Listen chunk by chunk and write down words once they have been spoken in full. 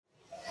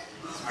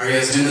How are you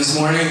guys doing this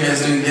morning? You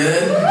guys doing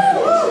good?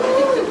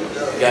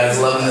 You guys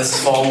loving this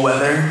fall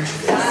weather?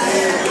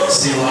 I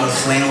see a lot of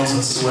flannels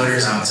and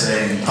sweaters out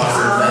today, and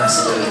puffer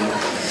vests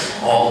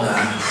and all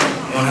that.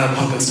 You want to have a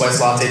pumpkin spice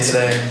latte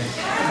today?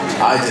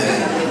 I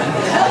did.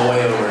 All the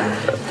way over.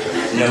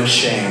 No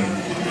shame.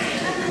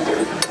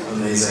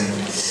 Amazing.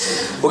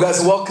 Well,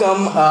 guys,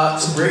 welcome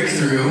to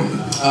Breakthrough.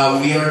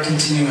 We are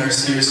continuing our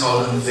series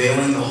called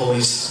Unveiling the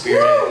Holy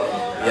Spirit.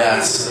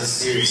 Yes, this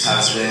series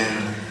has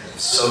been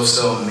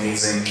so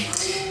amazing.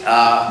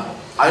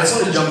 I just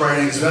want to jump right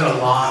in because we've got a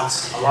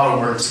lot of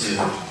work to do.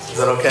 Is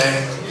that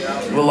okay? We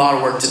have a lot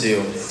of work to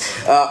do.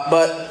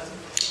 But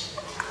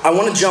I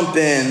want to jump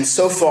in.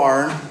 So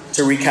far,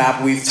 to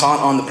recap, we've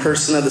taught on the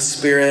person of the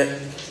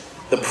Spirit,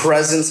 the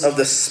presence of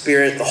the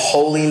Spirit, the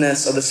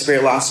holiness of the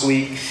Spirit last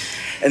week.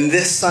 And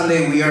this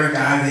Sunday, we are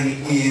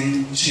diving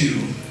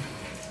into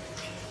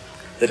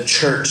the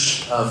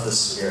Church of the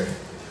Spirit.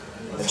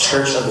 The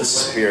Church of the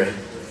Spirit.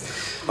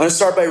 I'm going to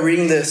start by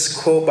reading this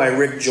quote by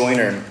Rick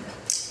Joyner.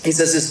 He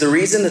says, "It's the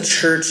reason the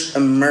church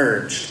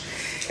emerged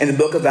in the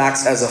book of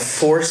Acts as a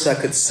force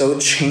that could so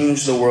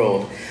change the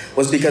world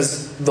was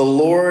because the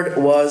Lord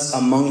was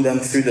among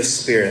them through the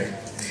Spirit.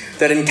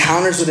 That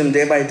encounters with him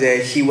day by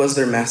day, he was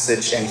their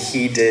message and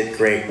he did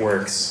great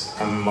works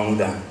among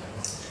them."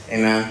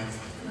 Amen.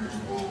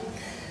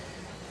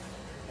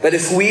 That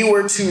if we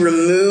were to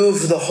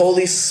remove the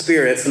Holy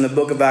Spirit from the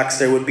book of Acts,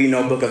 there would be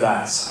no book of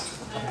Acts.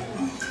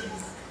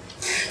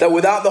 That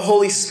without the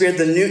Holy Spirit,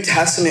 the New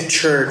Testament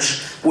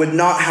church would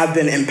not have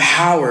been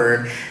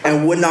empowered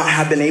and would not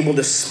have been able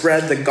to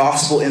spread the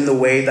gospel in the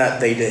way that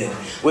they did.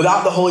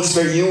 Without the Holy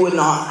Spirit, you would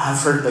not have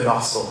heard the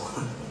gospel.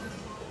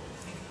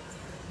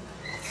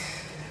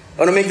 I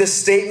want to make this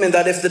statement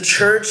that if the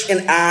church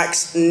in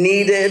Acts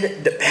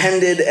needed,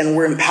 depended, and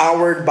were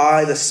empowered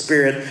by the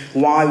Spirit,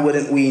 why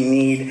wouldn't we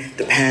need,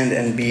 depend,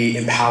 and be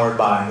empowered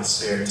by the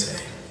Spirit today?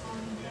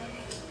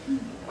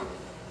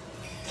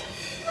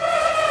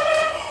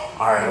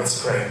 All right,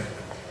 let's pray.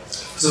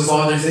 So,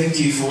 Father, thank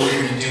you for what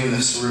you're going to do in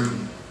this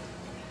room.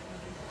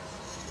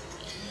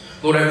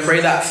 Lord, I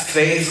pray that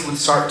faith would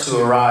start to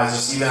arise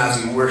just even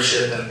as we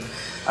worship and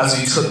as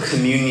we took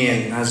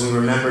communion, as we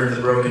remembered the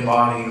broken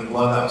body and the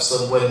blood that was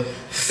spilled. Would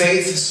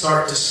faith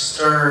start to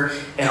stir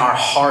in our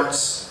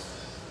hearts?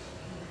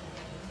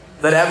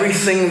 That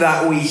everything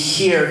that we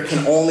hear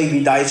can only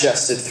be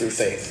digested through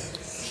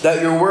faith.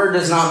 That your word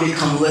does not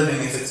become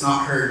living if it's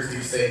not heard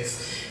through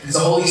faith. And so,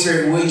 Holy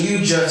Spirit, would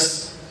you just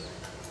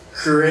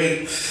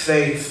create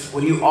faith?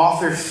 Would you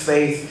author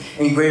faith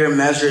in greater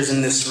measures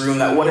in this room,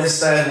 that what is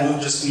said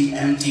won't just be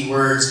empty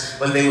words,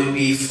 but they would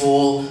be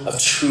full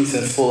of truth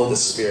and full of the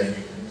Spirit?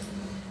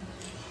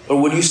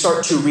 Or would you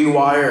start to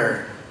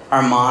rewire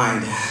our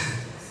mind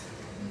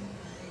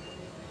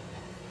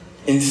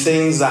in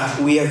things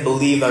that we have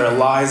believed that are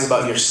lies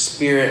about your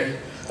Spirit,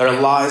 that are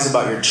lies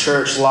about your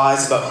church,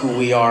 lies about who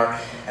we are?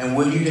 And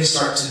would you just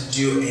start to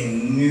do a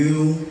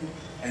new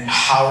and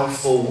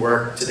powerful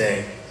work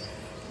today?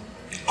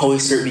 Holy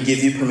Spirit, we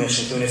give you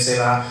permission. Can we say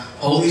that?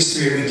 Holy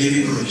Spirit, we give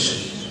you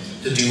permission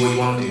to do what you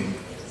want to do.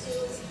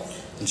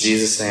 In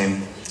Jesus'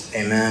 name,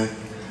 amen.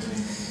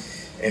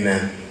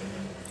 Amen.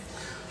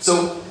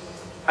 So,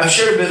 I've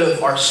shared a bit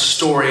of our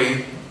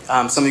story.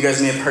 Some of you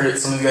guys may have heard it.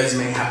 Some of you guys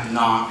may have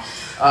not.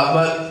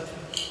 But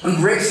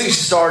when Breakthrough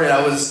started,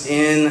 I was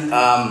in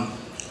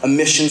a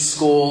mission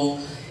school,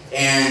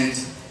 and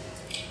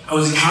I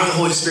was encountering the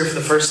Holy Spirit for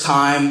the first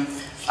time.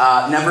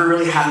 Never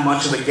really had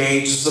much of a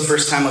gauge. This was the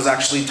first time I was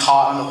actually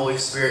taught on the Holy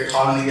Spirit,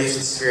 taught on the gifts of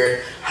the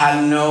Spirit.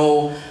 Had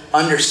no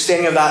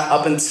understanding of that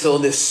up until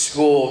this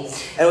school.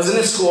 And I was in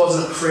this school, I was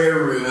in a prayer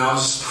room, and I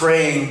was just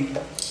praying.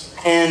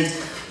 And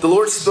the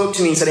Lord spoke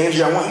to me and said,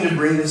 "Andrew, I want you to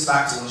bring this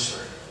back to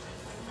Lynchburg."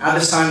 At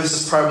this time, this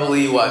is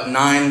probably,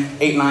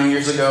 9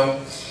 years ago.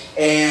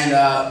 And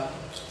I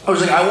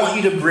was like, I want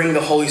you to bring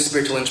the Holy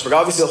Spirit to Lynchburg.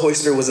 Obviously, the Holy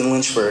Spirit was in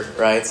Lynchburg,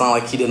 right? It's not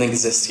like he didn't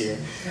exist here.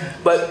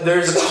 But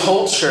there's a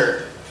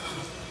culture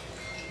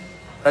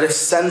that is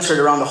centered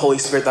around the Holy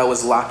Spirit that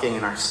was lacking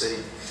in our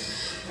city.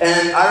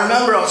 And I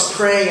remember I was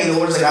praying, and the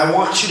Lord was like, "I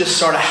want you to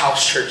start a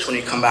house church when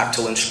you come back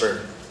to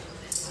Lynchburg."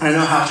 And I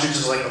know house church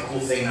is like a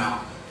cool thing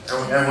now.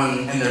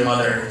 Everyone and their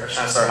mother are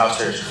trying to start a house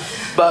church.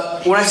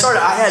 But when I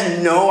started, I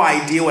had no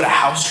idea what a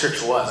house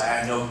church was. I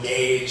had no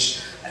gauge.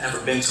 I'd never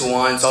been to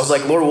one. So I was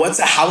like, "Lord, what's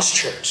a house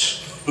church?"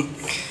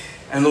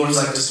 And the Lord was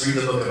like, "Just read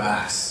the book of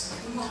Acts."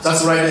 So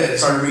that's what I did. I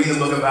started reading the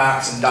book of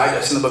Acts and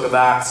digesting the book of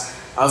Acts.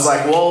 I was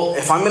like, well,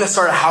 if I'm going to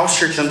start a house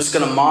church, I'm just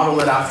going to model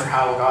it after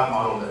how God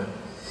modeled it.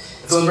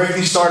 And so when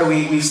Breakthrough started,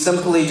 we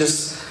simply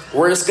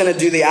we're just going to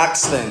do the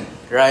Acts thing,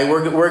 right?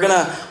 We're going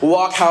to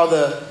walk how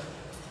the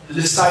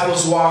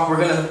disciples walk. We're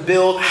going to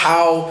build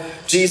how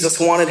Jesus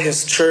wanted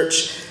his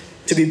church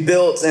to be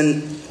built.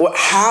 And what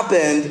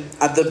happened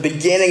at the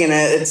beginning, and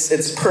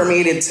it's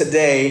permeated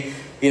today,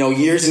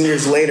 years and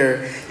years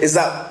later, is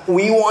that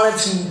we wanted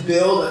to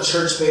build a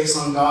church based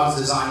on God's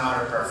design, not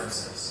our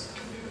preferences.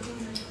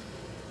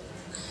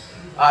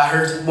 I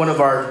heard one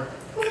of our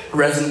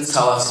residents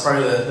tell us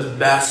probably the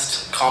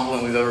best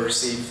compliment we've ever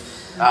received.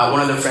 One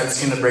of their friends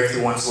came to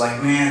Breakthrough once,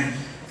 like, man,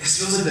 this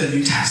feels like the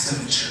New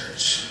Testament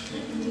church.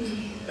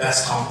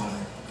 Best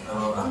compliment. I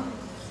love that.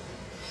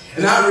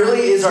 And that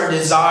really is our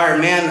desire.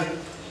 Man,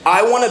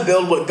 I want to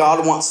build what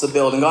God wants to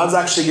build. And God's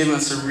actually given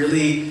us a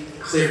really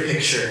clear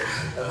picture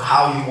of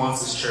how He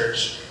wants His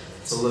church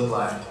to look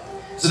like.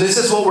 So this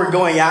is what we're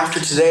going after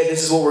today.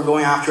 This is what we're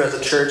going after as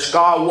a church.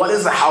 God, what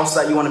is the house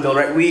that you want to build,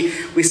 right? We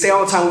say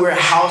all the time, we're a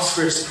house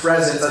for His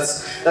presence.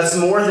 That's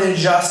more than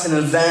just an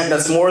event.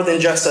 That's more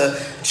than just a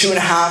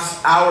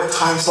 2.5 hour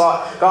time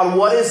slot. God,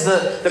 what is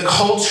the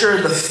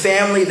culture, the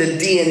family, the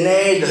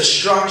DNA, the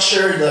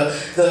structure,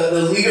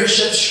 the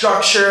leadership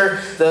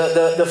structure,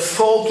 the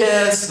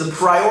focus, the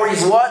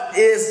priorities? What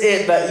is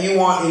it that you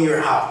want in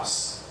your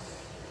house?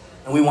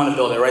 And we want to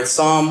build it, right?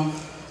 Psalm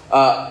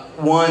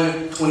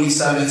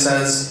 1:27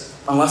 says,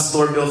 unless the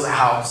Lord builds a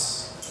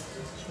house,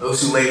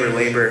 those who labor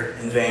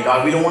in vain.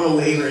 God, we don't want to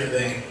labor in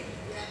vain.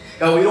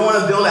 God, we don't want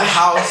to build a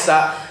house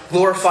that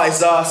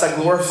glorifies us, that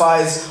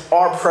glorifies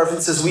our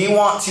preferences. We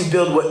want to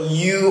build what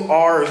you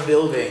are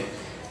building,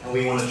 and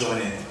we want to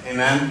join in.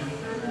 Amen?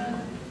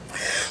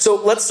 So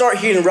let's start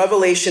here in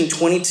Revelation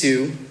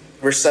 22,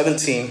 verse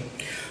 17.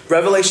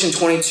 Revelation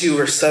 22,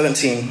 verse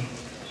 17.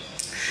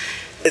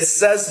 It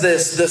says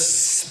this, the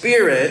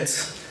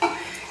Spirit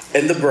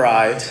and the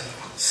bride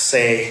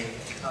say,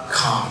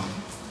 come.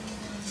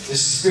 The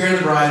Spirit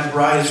and the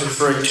bride is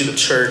referring to the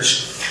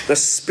church. The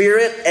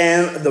Spirit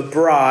and the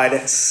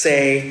bride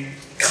say,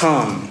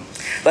 come.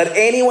 Let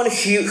anyone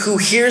who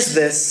hears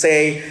this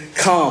say,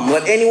 come.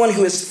 Let anyone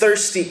who is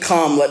thirsty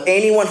come. Let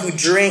anyone who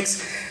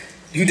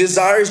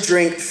desires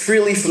drink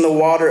freely from the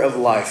water of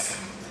life.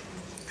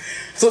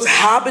 So what's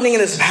happening in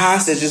this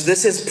passage is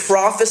this is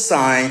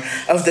prophesying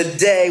of the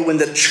day when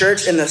the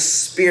church and the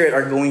Spirit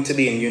are going to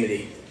be in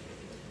unity.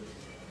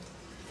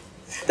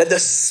 That the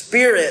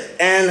Spirit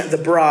and the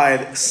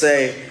bride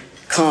say,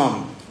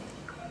 come.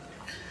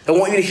 I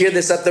want you to hear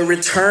this, that the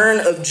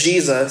return of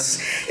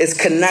Jesus is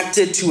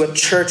connected to a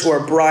church or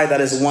a bride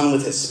that is one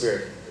with His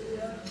Spirit.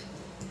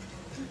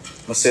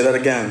 I'll say that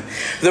again.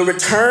 The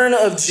return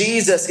of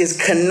Jesus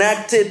is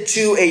connected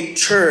to a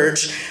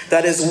church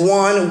that is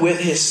one with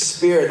His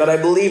Spirit. That I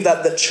believe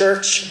that the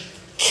church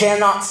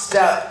cannot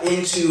step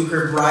into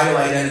her bridal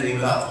identity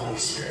without the Holy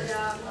Spirit.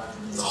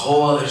 It's a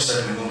whole other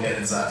sermon. We won't get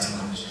into that too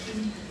much.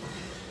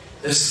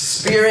 The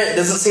Spirit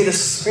doesn't say the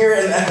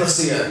Spirit and the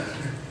ecclesia.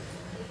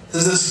 It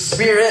says the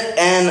Spirit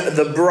and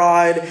the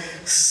bride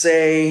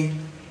say,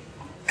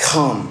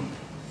 come.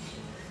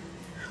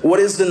 What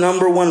is the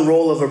number one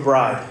role of a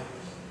bride?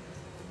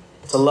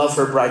 To love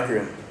her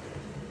bridegroom.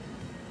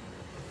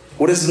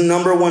 What is the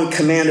number one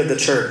command of the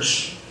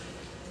church?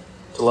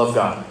 To love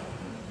God.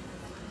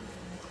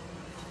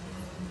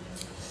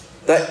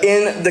 That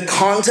in the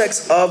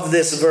context of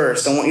this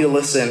verse, I want you to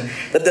listen,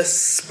 that the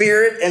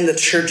Spirit and the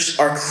church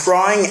are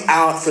crying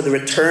out for the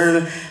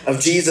return of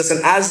Jesus.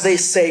 And as they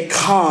say,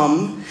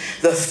 come,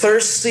 the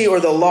thirsty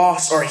or the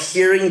lost are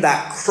hearing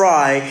that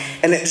cry,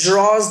 and it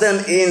draws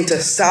them in to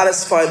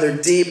satisfy their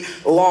deep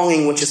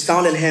longing, which is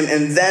found in Him.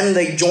 And then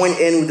they join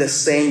in with the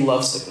same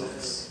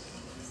lovesickness.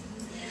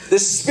 The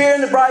Spirit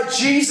and the bride,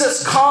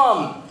 Jesus,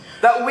 come.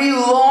 That we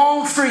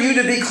long for you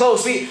to be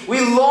close. We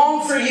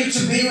long for you to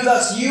be with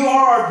us. You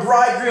are our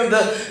bridegroom.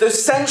 The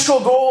central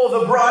goal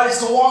of the bride is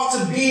to want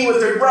to be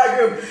with her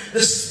bridegroom.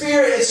 The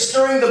Spirit is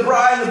stirring the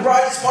bride, and the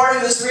bride is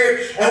parting the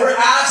Spirit, and we're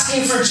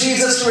asking for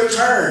Jesus to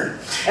return.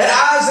 And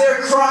as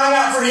they're crying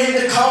out for Him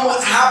to come,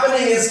 what's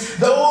happening is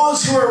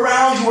those who are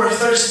around who are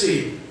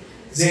thirsty.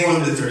 Has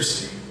anyone been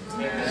thirsty?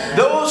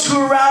 Those who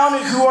are around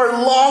and who are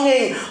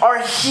longing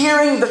are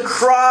hearing the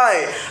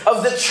cry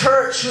of the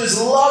church who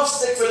is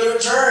lovesick for the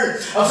return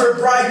of her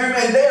bridegroom,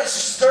 and they are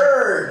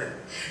stirred.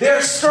 They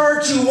are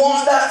stirred to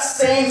want that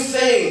same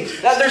thing.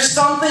 That there's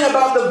something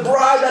about the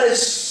bride that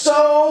is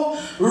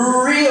so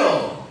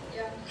real.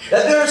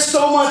 That there is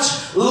so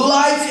much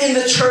life in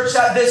the church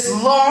that this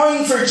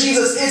longing for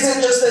Jesus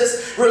isn't just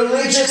this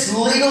religious,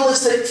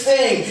 legalistic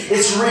thing.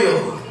 It's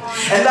real.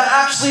 And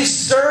that actually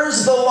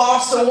stirs the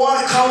lost to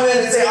want to come in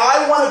and say,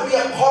 I want to be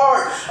a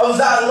part of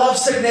that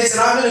lovesickness,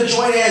 and I'm going to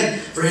join in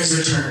for His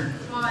return.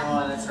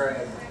 Oh, that's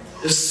right.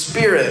 The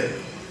Spirit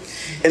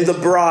and the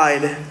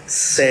bride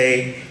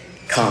say,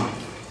 come.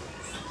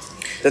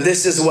 That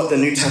this is what the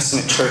New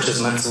Testament church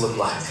is meant to look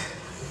like.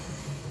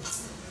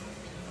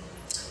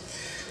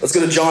 Let's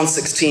go to John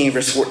 16,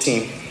 verse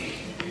 14.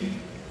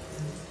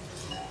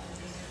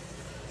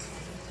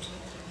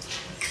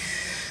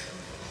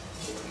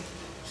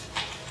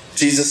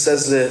 Jesus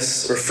says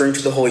this, referring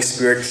to the Holy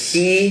Spirit,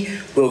 He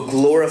will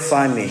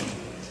glorify me,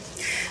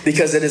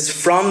 because it is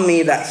from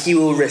me that He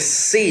will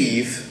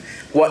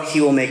receive what He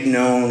will make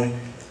known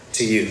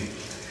to you.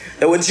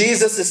 That what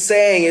Jesus is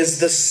saying is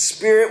the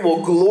Spirit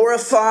will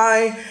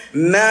glorify,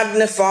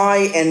 magnify,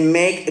 and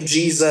make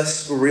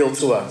Jesus real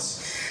to us.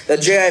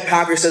 That J.I.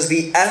 Packer says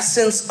the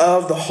essence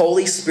of the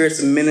Holy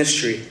Spirit's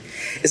ministry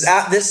is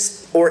at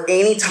this or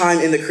any time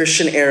in the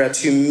Christian era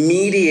to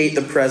mediate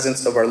the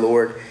presence of our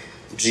Lord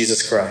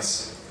Jesus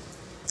Christ.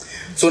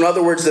 So in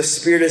other words, the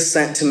Spirit is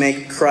sent to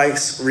make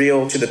Christ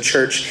real to the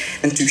church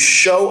and to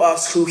show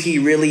us who he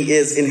really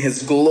is in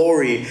his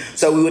glory,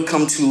 so that we would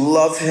come to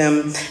love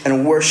him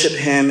and worship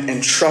him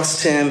and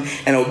trust him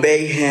and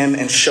obey him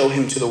and show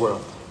him to the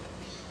world.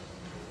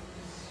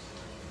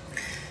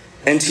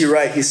 N.T.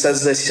 Wright, he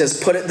says this, he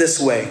says, put it this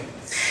way: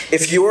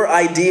 if your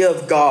idea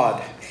of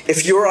God,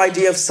 if your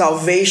idea of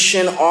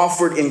salvation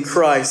offered in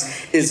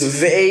Christ is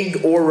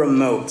vague or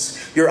remote,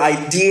 your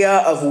idea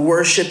of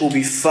worship will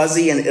be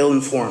fuzzy and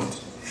ill-informed.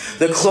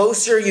 The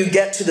closer you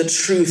get to the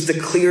truth, the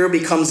clearer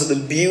becomes the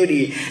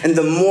beauty, and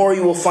the more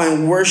you will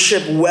find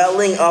worship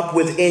welling up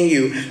within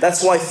you.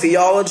 That's why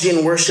theology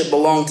and worship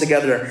belong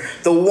together.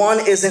 The one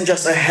isn't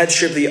just a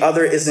headship, the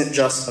other isn't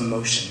just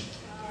emotion.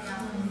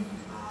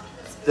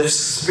 The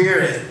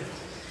Spirit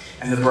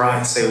and the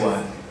bride say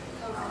what?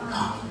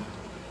 Come.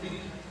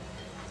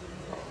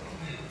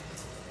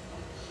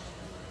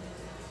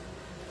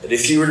 But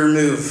if you were to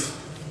remove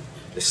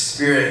the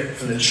Spirit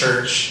from the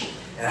church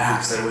in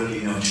Acts, there would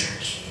be no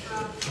church.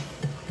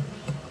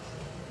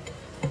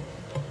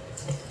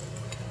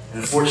 And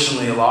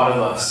unfortunately, a lot of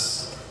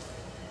us,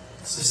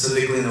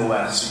 specifically in the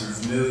West,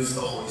 we've removed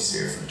the Holy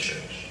Spirit from the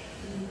church.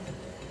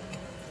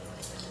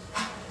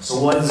 So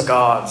what is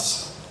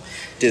God's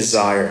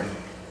desire?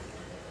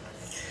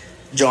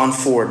 John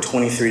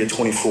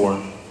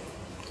 4:23-24.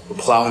 We're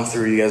plowing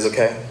through, you guys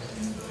okay?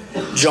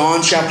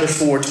 John chapter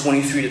 4,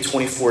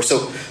 23-24.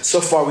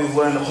 So far we've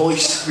learned the Holy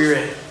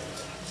Spirit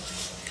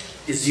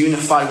is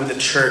unified with the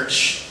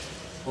church,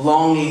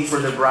 longing for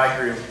the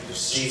bridegroom,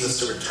 Jesus,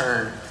 to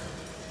return.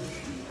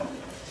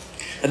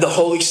 And the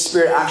Holy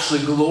Spirit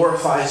actually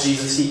glorifies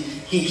Jesus.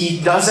 He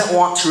doesn't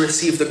want to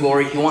receive the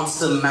glory. He wants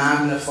to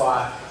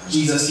magnify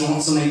Jesus. He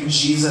wants to make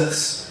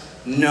Jesus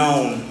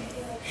known.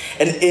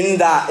 And in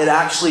that, it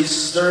actually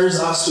stirs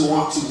us to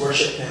want to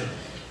worship him.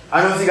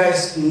 I don't know if you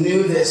guys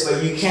knew this,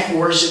 but you can't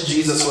worship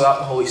Jesus without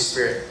the Holy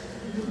Spirit.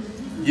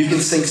 You can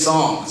sing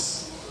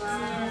songs,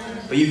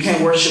 but you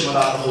can't worship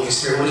without the Holy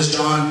Spirit. What does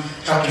John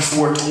chapter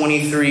 4,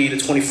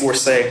 23-24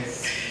 say?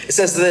 It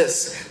says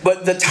this: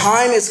 but the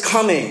time is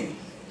coming.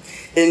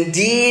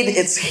 Indeed,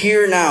 it's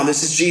here now.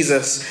 This is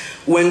Jesus.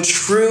 When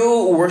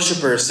true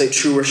worshipers, say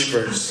true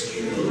worshipers,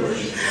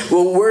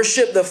 will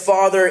worship the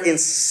Father in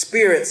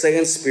spirit, say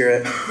in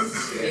spirit,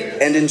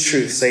 and in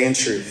truth, say in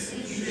truth.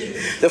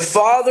 The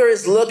Father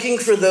is looking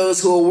for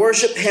those who will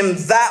worship him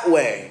that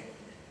way.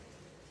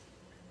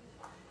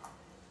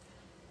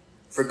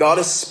 For God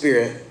is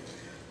spirit,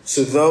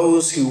 so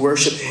those who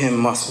worship him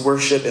must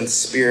worship in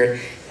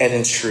spirit and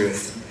in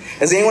truth.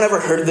 Has anyone ever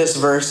heard this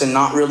verse and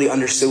not really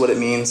understood what it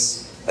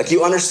means? Like,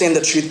 you understand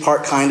the truth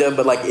part kind of,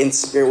 but like in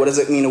spirit, what does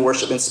it mean to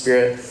worship in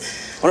spirit?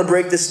 I want to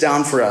break this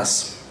down for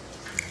us.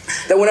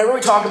 That whenever we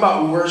talk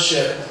about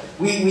worship,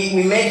 we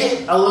make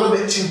it a little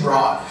bit too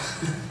broad.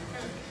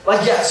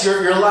 Like, yes,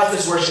 your life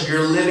is worship.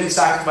 Your living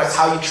sacrifice,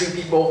 how you treat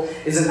people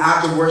is an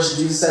act of worship.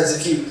 Jesus says,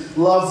 if you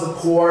love the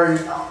poor, and,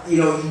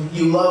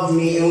 you love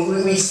me.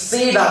 And we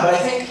see that, but I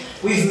think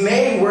we've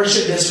made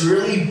worship this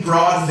really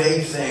broad,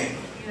 vague thing.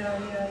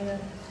 Yeah.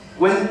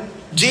 When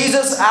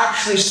Jesus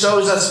actually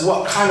shows us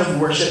what kind of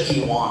worship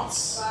he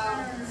wants.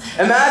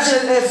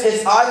 Imagine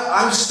if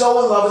I'm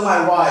so in love with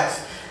my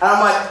wife, and I'm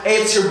like, hey,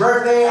 it's your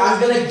birthday, I'm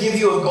going to give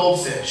you a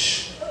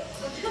goldfish.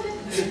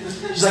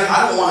 She's like,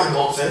 I don't want a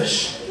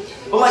goldfish.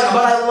 But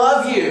I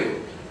love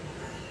you.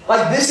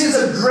 Like, this is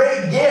a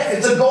great gift.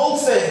 It's a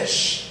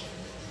goldfish.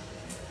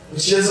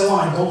 But she doesn't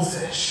want a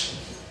goldfish.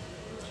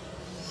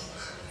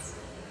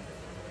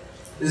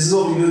 This is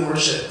what we do in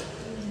worship.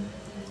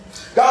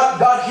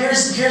 God,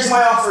 here's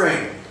my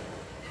offering.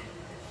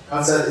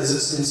 God said, is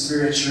this in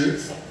spirit and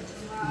truth?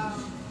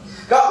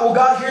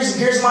 God,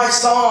 here's my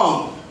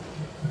song.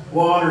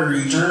 Water,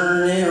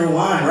 eternity, or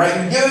wine,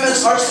 right? You give him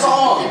our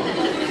song.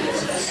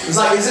 It's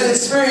like, is it in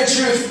spirit and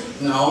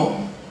truth?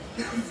 No.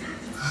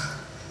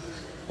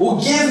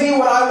 Well, give me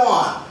what I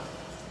want.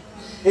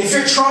 If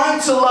you're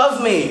trying to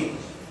love me,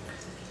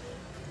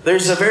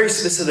 there's a very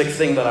specific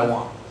thing that I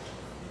want.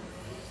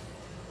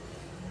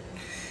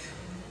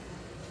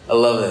 I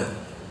love it.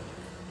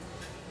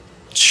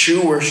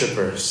 True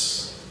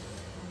worshipers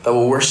that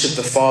will worship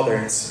the Father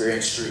in spirit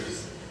and truth.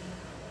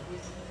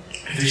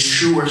 If there's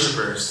true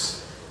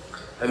worshipers,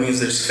 that means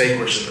there's fake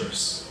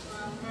worshipers.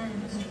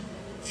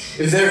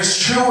 If there's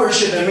true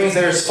worship, that means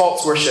there's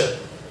false worship.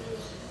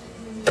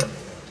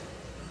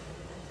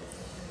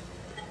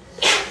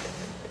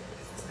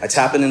 I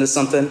tapping into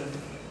something?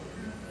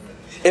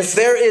 If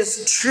there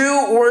is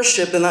true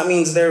worship, then that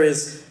means there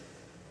is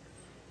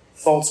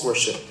false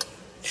worship.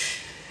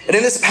 And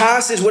in this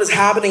passage, what is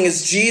happening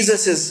is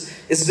Jesus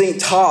is being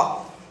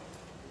taught.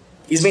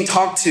 He's being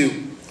talked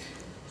to.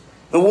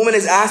 The woman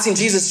is asking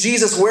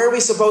Jesus, where are we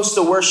supposed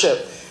to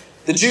worship?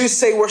 The Jews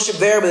say worship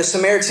there, but the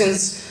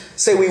Samaritans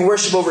say we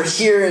worship over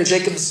here in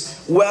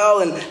Jacob's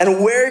well.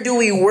 And where do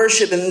we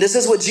worship? And this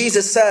is what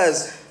Jesus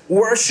says: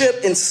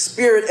 worship in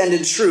spirit and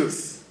in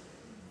truth.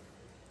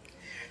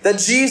 That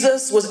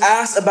Jesus was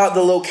asked about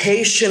the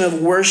location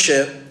of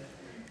worship,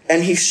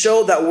 and he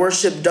showed that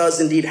worship does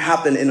indeed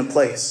happen in a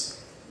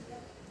place.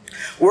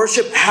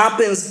 Worship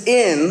happens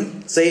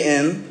in, say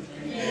in,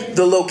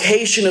 the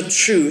location of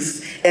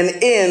truth, and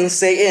in,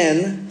 say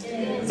in,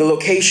 the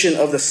location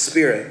of the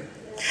Spirit.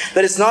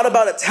 That it's not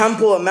about a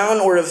temple, a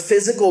mountain, or a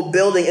physical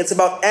building. It's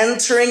about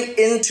entering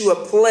into a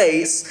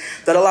place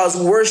that allows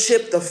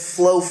worship to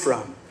flow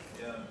from.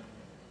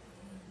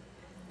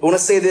 I want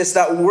to say this,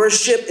 that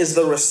worship is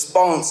the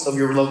response of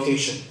your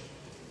location.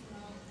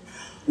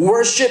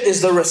 Worship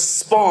is the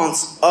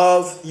response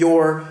of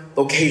your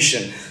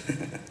location.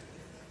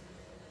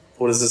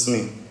 What does this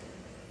mean?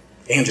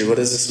 Andrew, what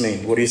does this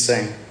mean? What are you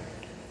saying?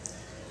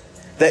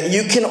 That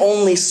you can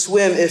only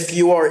swim if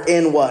you are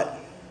in what?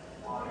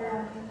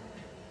 Water.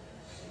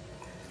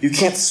 You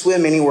can't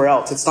swim anywhere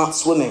else. It's not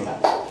swimming.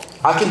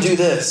 I can do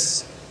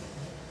this.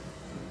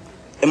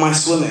 Am I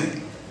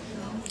swimming?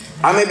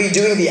 I may be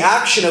doing the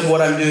action of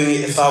what I'm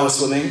doing if I was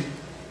swimming.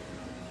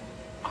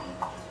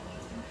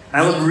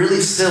 I look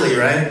really silly,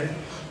 right?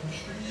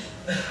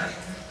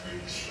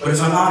 But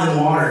if I'm not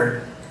in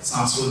water, it's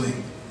not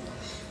swimming.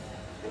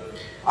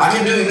 I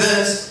can do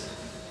this.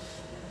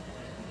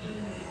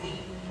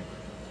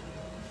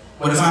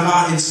 But if I'm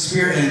not in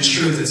spirit and in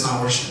truth, it's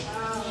not worship.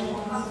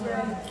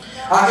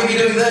 I can be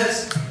doing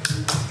this.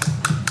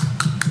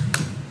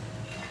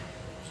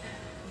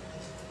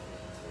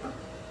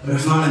 But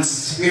if I'm not in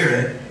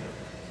spirit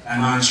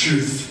and not in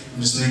truth,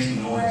 I'm just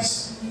making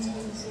noise.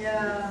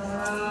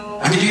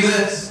 I can do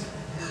this.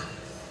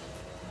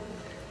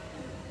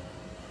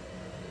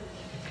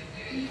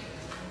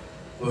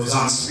 But if it's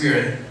not in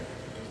spirit,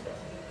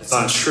 it's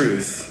not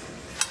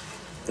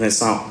truth, then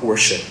it's not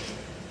worship.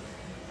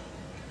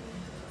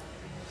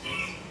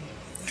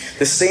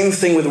 The same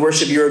thing with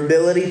worship. Your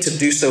ability to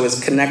do so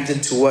is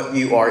connected to what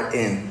you are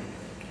in.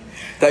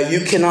 That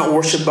you cannot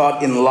worship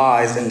God in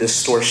lies and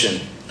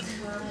distortion,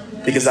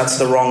 because that's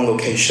the wrong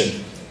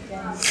location.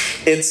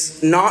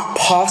 It's not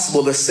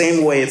possible the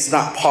same way it's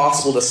not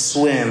possible to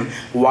swim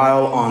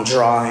while on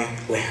dry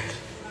land.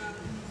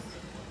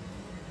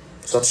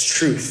 So that's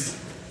truth.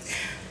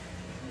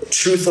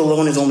 Truth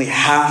alone is only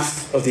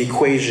half of the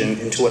equation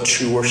into what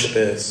true worship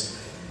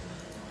is.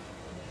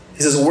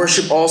 He says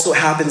worship also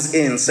happens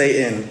in,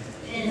 say in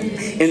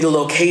the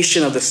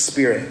location of the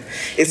Spirit.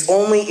 It's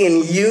only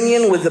in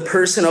union with the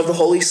person of the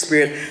Holy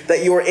Spirit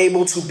that you are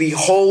able to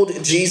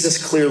behold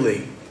Jesus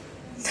clearly.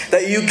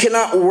 That you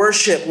cannot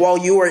worship while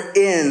you are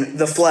in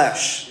the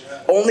flesh.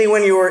 Only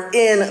when you are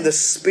in the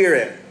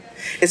Spirit.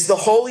 It's the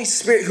Holy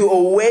Spirit who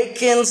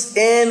awakens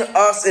in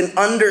us an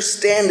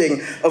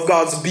understanding of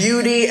God's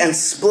beauty and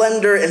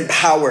splendor and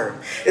power.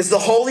 It's the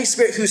Holy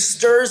Spirit who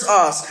stirs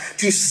us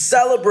to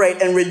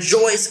celebrate and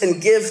rejoice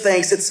and give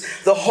thanks.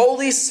 It's the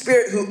Holy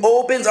Spirit who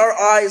opens our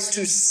eyes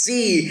to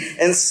see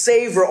and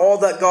savor all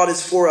that God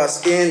is for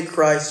us in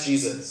Christ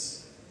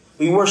Jesus.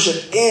 We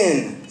worship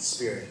in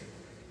spirit.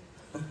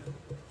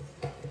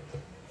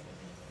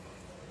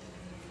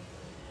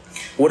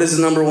 What is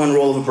the number one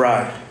role of a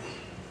bride?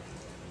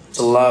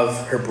 To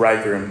love her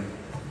bridegroom.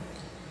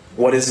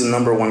 What is the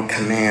number one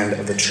command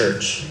of the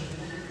church?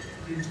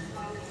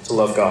 To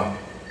love God.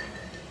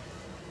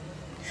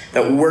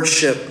 That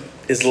worship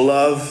is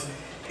love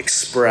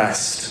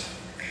expressed.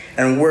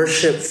 And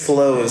worship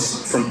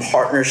flows from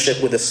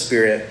partnership with the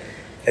Spirit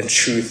and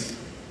truth.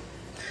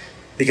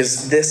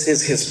 Because this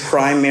is his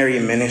primary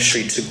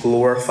ministry, to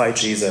glorify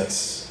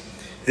Jesus.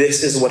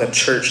 This is what a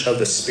church of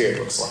the Spirit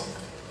looks like.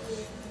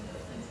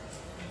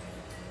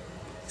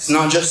 It's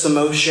not just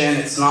emotion,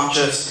 it's not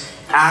just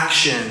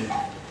action,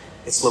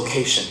 it's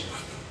location.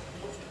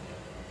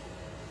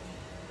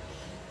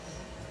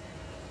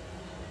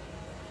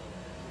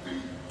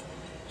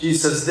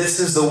 Jesus says this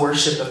is the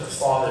worship that the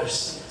Father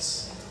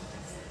seeks.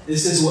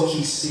 This is what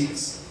he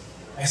seeks.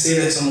 I say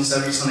this almost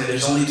every Sunday.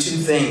 There's only two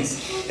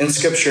things in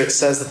Scripture it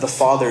says that the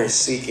Father is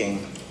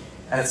seeking.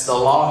 And it's the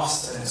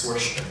lost and it's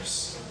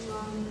worshipers.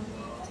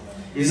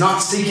 He's not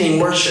seeking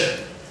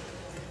worship.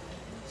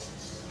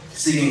 He's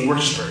seeking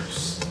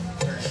worshipers.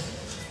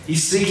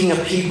 He's seeking a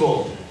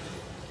people.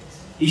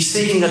 He's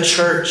seeking a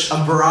church,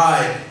 a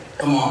bride.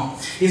 Come on.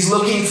 He's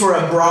looking for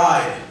a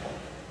bride.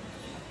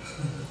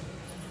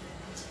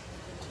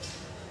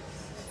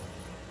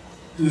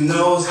 Who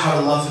knows how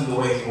to love him the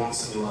way he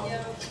wants to be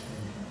loved.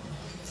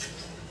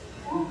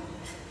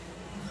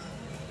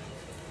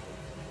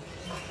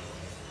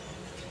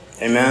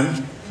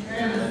 Amen?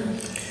 Amen.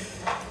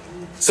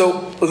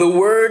 So the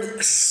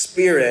word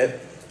spirit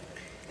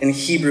in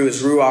Hebrew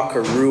is ruach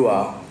or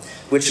ruah,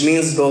 which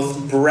means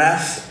both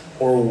breath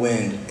or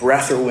wind.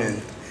 Breath or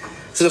wind.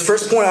 So the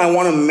first point I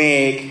want to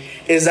make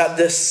is that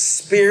the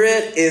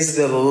Spirit is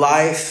the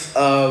life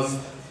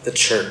of the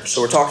church.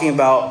 So we're talking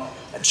about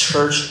a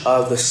church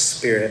of the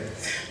Spirit.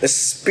 The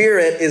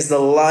Spirit is the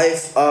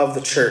life of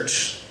the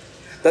church.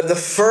 That the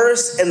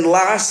first and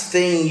last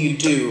thing you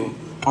do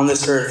on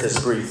this earth is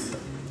breathe.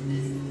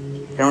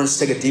 Everyone just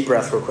take a deep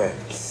breath real quick.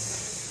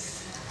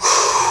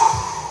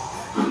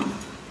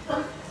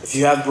 If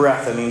you have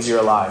breath, that means you're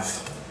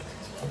alive.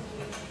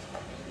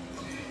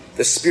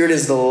 The Spirit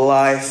is the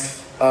life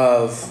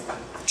of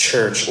the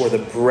church, or the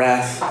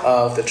breath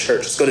of the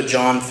church. Let's go to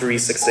John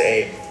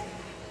 3:6-8.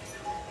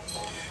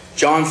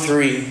 John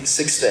 3,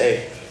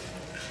 6-8.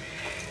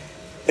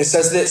 It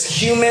says this: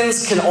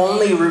 humans can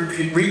only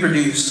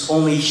reproduce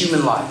only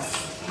human life,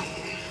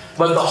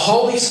 but the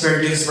Holy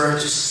Spirit gives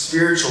birth to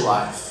spiritual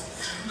life.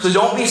 So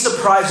don't be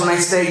surprised when I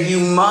say you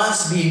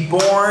must be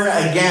born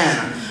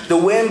again. The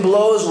wind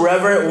blows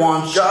wherever it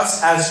wants,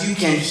 just as you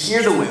can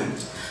hear the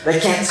wind. They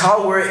can't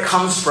tell where it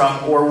comes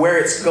from or where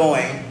it's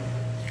going.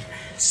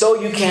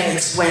 So you can't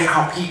explain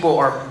how people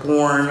are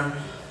born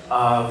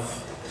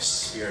of the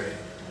Spirit.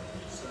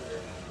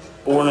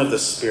 Born of the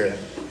Spirit.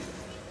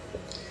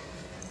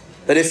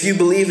 That if you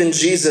believe in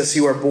Jesus,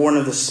 you are born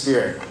of the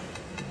Spirit.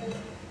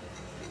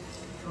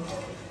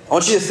 I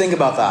want you to think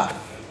about that.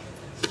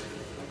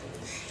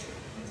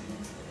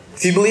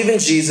 If you believe in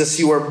Jesus,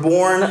 you are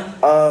born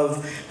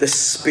of the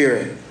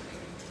Spirit.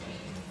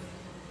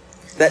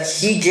 That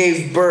He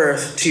gave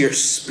birth to your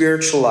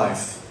spiritual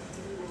life.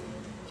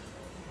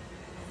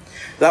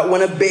 That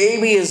when a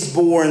baby is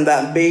born,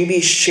 that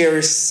baby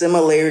shares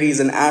similarities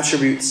and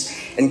attributes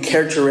and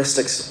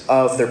characteristics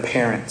of their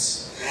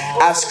parents.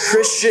 As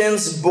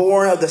Christians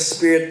born of the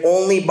Spirit,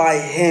 only by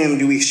Him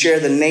do we share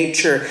the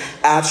nature,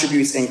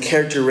 attributes, and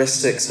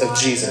characteristics of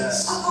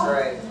Jesus.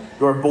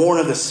 You are born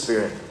of the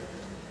Spirit.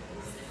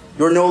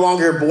 You are no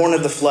longer born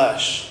of the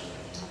flesh.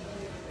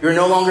 You are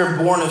no longer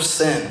born of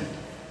sin.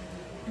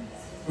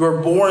 You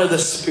are born of the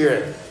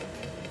Spirit.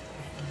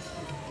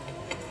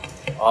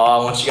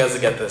 Oh, I want you guys to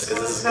get this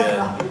because this is good.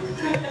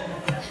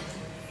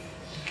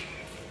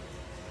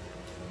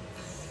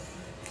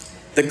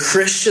 The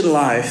Christian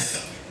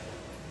life,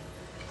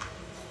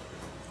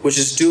 which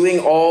is doing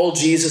all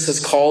Jesus has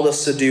called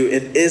us to do,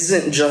 it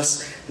isn't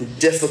just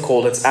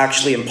difficult, it's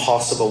actually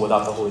impossible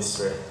without the Holy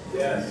Spirit.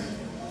 Yes.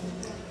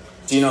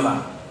 Do you know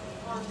that?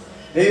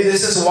 Maybe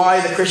this is why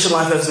the Christian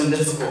life has been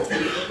difficult.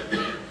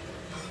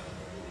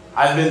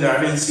 I've been there.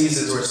 I've been in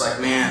seasons where it's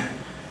like, man,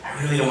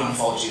 I really don't want to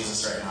follow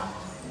Jesus right now.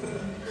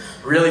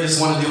 I really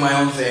just want to do my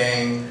own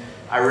thing.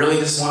 I really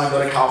just want to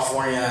go to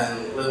California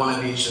and live on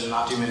a beach and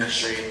not do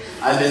ministry.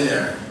 I've been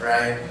there,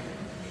 right?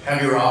 Can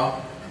I be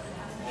raw?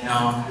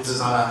 No, this is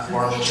not a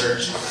Marvel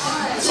church.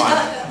 It's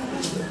fine.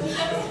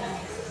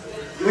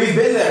 We've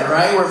been there,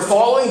 right? Where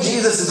following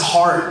Jesus is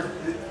hard.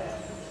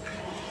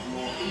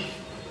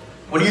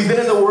 When you've been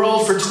in the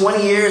world for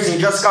 20 years and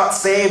you just got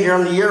saved, you're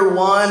on year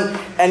 1,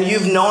 and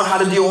you've known how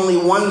to do only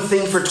one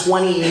thing for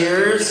 20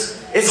 years,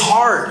 it's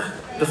hard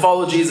to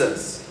follow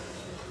Jesus.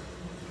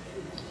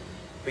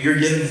 But you're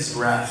given His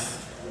breath.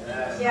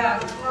 Yeah.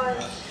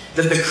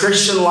 That the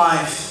Christian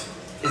life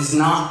is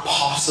not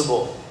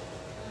possible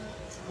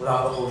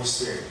without the Holy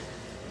Spirit.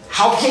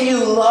 How can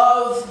you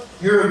love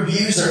your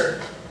abuser?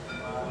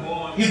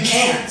 You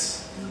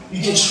can't.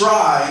 You can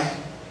try,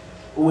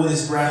 but with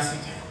His breath you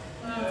can't.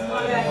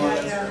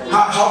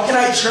 How can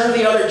I turn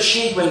the other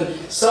cheek when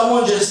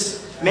someone they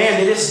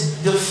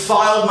just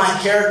defiled my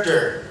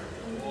character?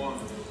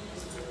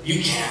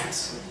 You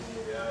can't.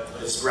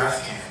 But His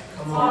breath can.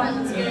 Come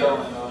on.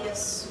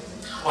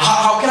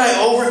 How can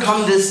I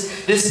overcome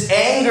this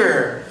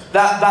anger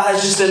that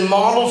has just been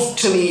modeled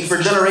to me for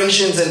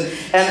generations and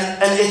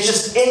it's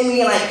just in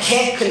me and I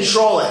can't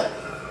control it?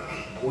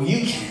 Well,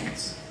 you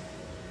can't.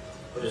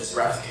 But His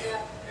breath can.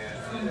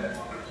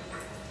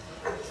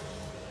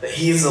 That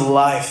He is the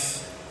life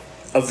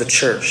of the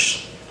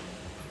church.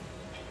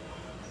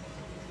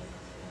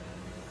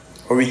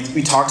 Or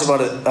we talked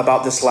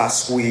about this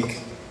last week.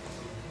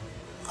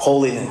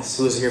 Holiness.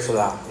 Who was here for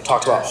that? We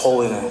talked about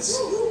holiness.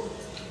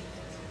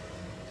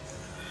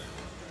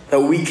 That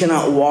we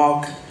cannot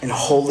walk in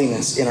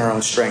holiness in our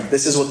own strength.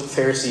 This is what the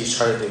Pharisees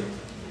try to do.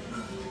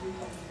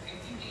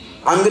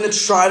 I'm going to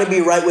try to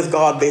be right with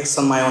God based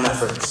on my own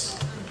efforts.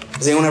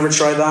 Has anyone ever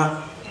tried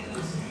that?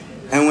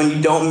 And when you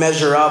don't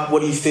measure up,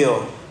 what do you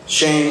feel?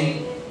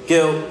 Shame,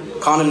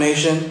 guilt,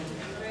 condemnation.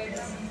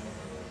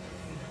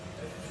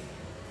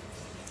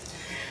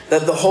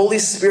 That the Holy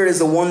Spirit is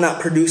the one that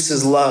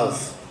produces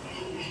love.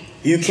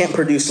 You can't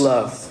produce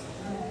love.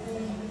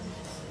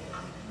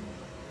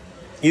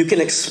 You can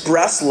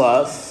express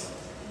love.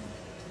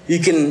 You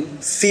can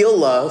feel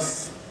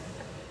love.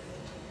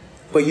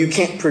 But you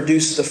can't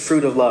produce the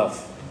fruit of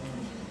love.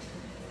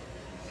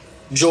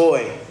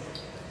 Joy.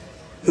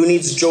 Who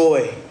needs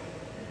joy?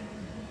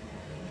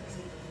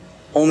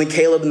 Only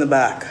Caleb in the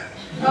back.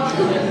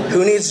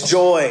 Who needs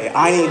joy?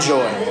 I need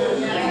joy.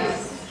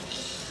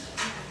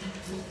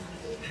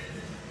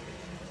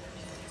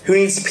 Who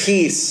needs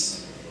peace?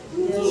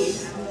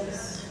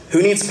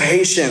 Who needs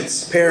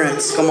patience?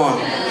 Parents, come on.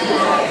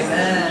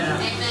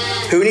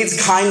 Who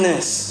needs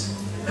kindness?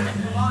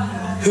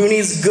 Who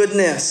needs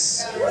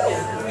goodness?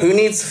 Who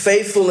needs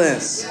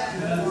faithfulness?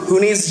 Who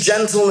needs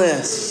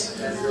gentleness?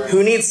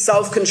 Who needs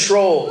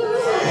self-control?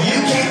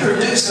 You can't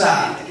produce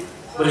that,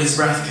 but His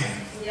breath can.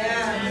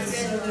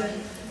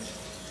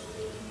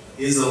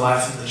 He is the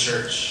life of the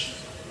church.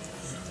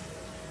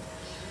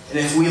 And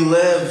if we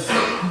live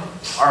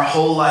our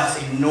whole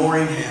life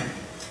ignoring Him,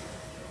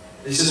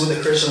 this is what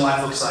the Christian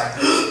life looks like.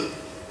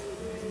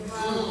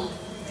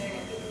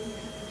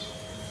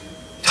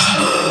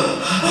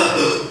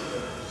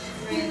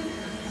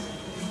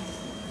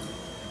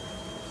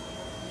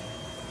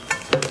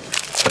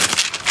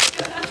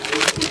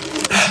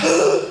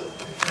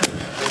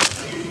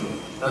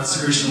 That's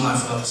the Christian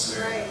life without the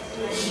Spirit.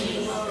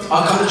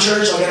 I'll come to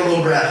church, I'll get a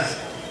little breath.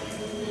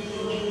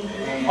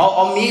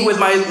 I'll meet with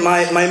my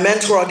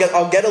mentor,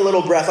 I'll get a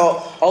little breath.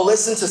 I'll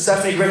listen to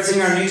Stephanie Great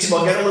singer on YouTube,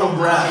 I'll get a little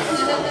breath.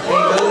 Hey,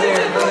 go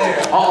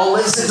there. I'll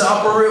listen to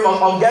Upper Room,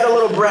 I'll get a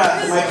little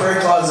breath in my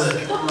prayer closet.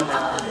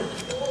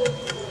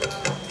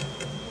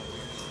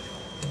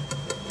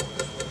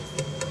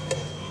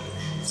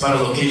 It's about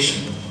a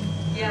location.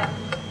 Yeah.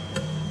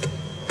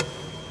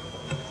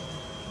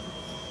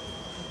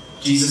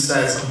 Jesus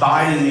says,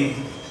 abide in me.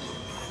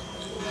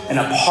 And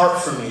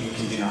apart from me, you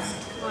can do nothing.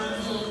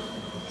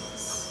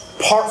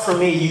 Apart from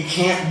me, you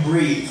can't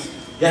breathe.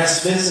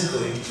 Yes,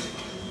 physically.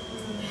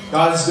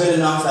 God is good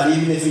enough that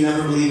even if you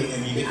never believe in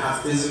Him, you can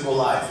have physical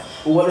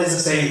life. But what does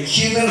it say?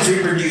 Humans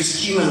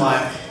reproduce human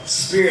life.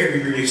 Spirit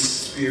reproduces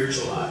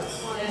spiritual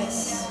life.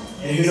 Yes.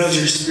 And who knows,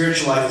 your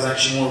spiritual life is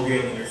actually more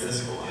real than your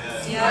physical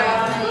life.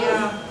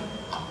 Yeah.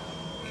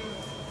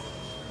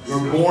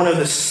 We're born of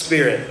the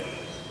Spirit.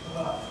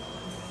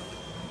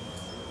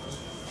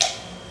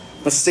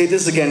 Let's say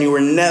this again. You were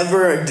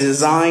never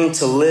designed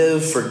to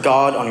live for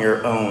God on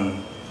your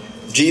own.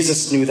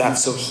 Jesus knew that,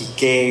 so He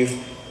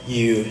gave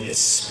you His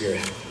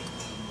Spirit.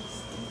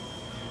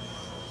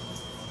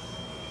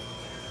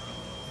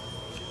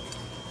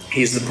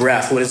 He's the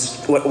breath.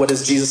 What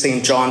does Jesus say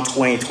in John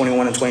 20,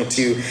 21 and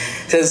 22? It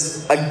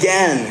says,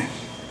 again,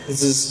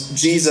 this is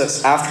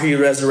Jesus, after He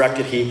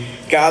resurrected, He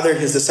gathered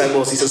His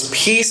disciples. He says,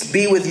 peace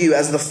be with you.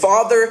 As the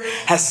Father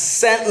has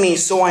sent me,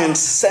 so I am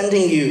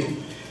sending you.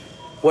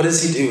 What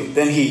does He do?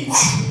 Then He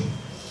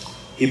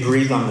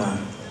breathed on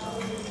them.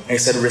 And He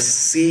said,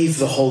 receive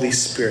the Holy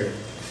Spirit.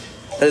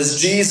 That is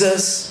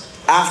Jesus,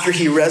 after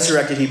He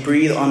resurrected, He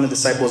breathed on the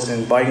disciples,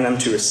 inviting them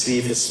to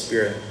receive His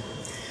Spirit.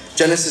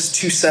 Genesis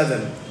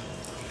 2:7.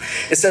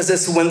 It says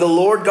this, when the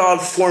Lord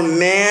God formed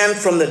man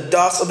from the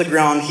dust of the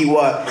ground, He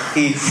what?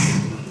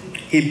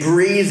 He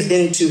breathed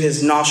into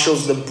his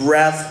nostrils the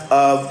breath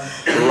of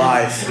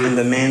life, and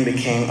the man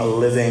became a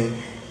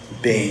living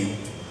being.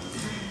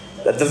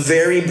 That the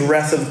very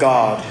breath of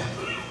God,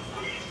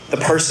 the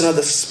person of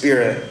the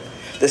Spirit,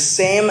 the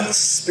same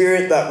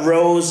Spirit that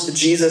rose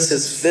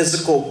Jesus'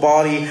 physical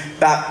body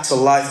back to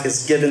life,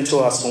 is given to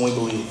us when we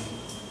believe.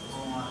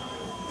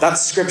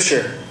 That's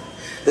Scripture.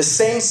 The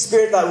same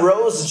Spirit that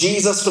rose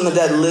Jesus from the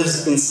dead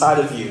lives inside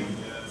of you.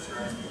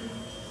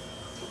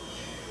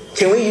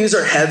 Can we use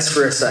our heads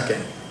for a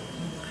second?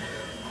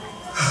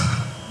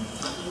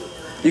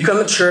 You come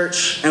to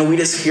church and we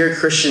just hear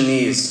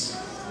Christianese.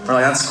 We're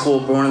like, that's cool,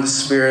 born of the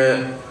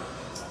Spirit,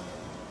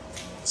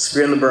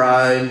 Spirit of the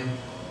bride,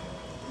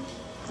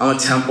 I'm a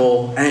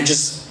temple. And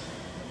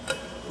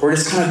we're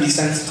just kind of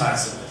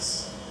desensitized to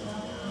this.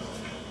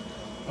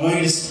 I want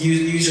you to just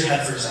use your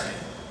head for a second.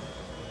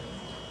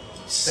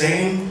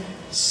 Same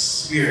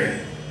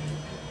Spirit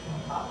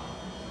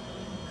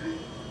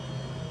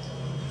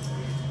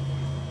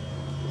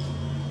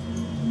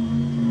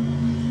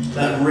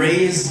that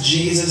raised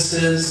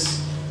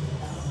Jesus'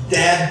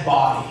 dead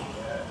body.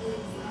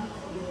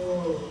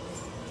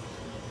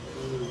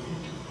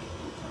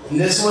 And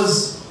this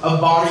was a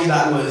body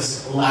that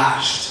was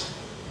lashed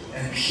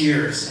and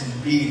pierced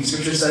and beaten.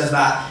 Scripture says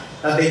that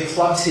they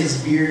plucked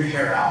his beard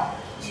hair out.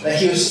 That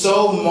he was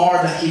so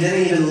marred that he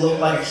didn't even look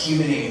like a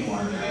human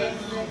anymore.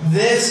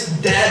 This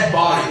dead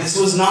body, this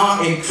was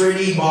not a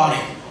pretty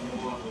body.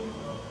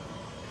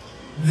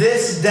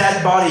 This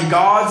dead body,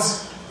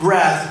 God's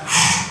breath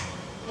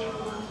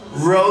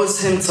rose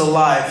him to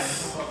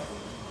life.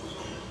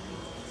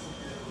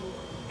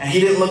 And he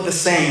didn't look the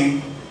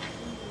same.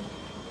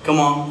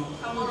 Come on.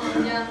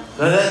 Yeah.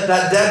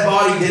 That dead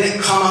body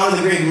didn't come out of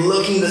the grave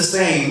looking the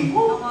same.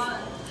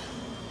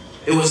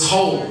 It was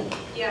whole.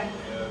 Yeah.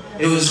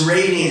 It was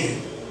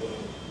radiant.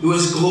 It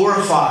was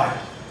glorified.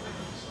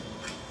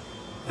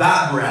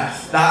 That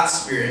breath, that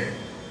Spirit,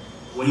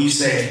 when you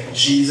say,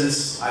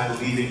 Jesus, I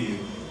believe in you,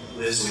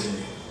 lives within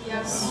me.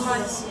 Yes.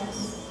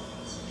 Yes.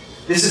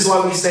 This is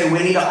why we say we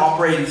need to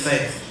operate in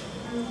faith.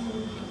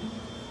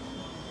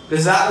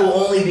 Because that will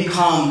only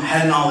become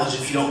head knowledge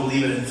if you don't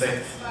believe it in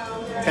faith.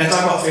 Can I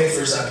talk about faith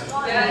for a second?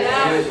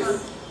 Yeah.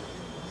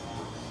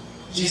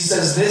 Jesus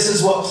says, this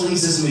is what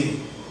pleases me.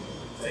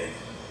 Faith.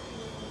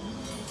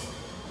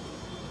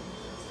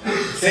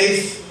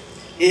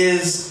 Faith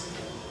is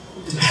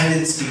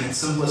dependency in its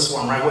simplest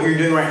form, right? What you're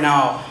doing right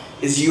now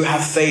is you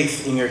have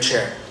faith in your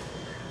chair.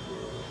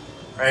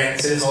 Right? I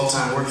say this all the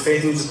time. Where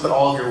faith means to put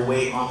all of your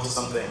weight onto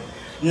something.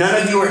 None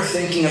of you are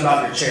thinking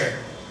about your chair.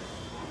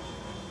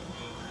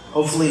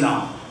 Hopefully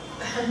not.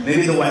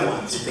 Maybe the white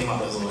ones. You think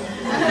about those a little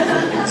bit.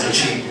 They're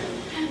cheap.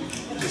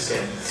 Just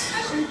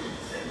kidding.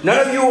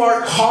 None of you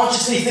are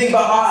consciously thinking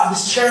about,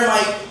 this chair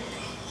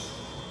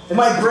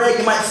might break,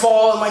 it might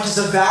fall, it might just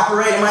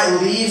evaporate, it might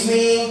leave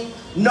me.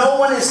 No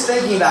one is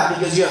thinking that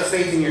because you have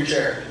faith in your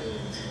chair.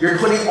 You're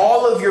putting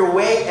all of your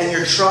weight and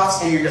your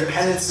trust and your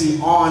dependency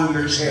on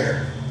your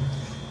chair.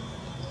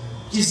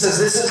 Jesus says,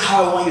 this is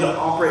how I want you to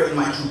operate in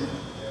my kingdom.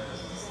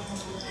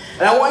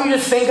 And I want you to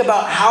think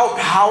about how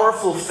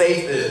powerful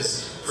faith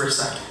is for a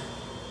second.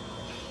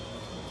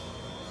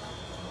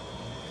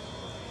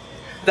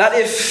 that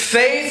if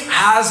faith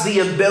has the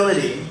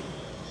ability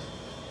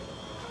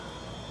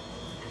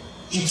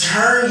to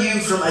turn you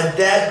from a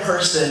dead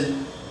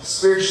person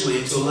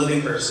spiritually to a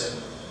living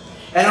person,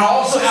 and it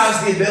also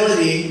has the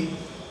ability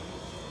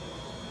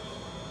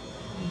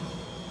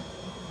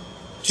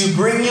to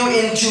bring you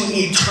into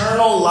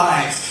eternal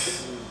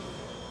life.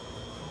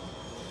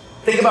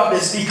 Think about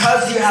this.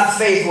 Because you have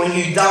faith, when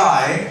you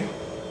die,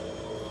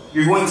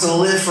 you're going to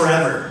live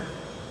forever.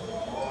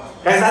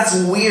 Guys, that's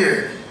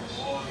weird.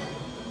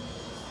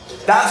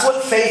 That's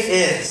what faith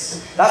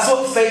is. That's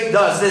what faith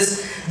does.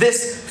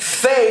 This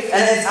faith,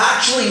 and it's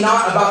actually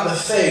not about the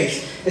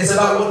faith. It's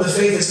about what the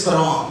faith is put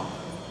on.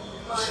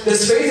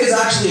 Because faith is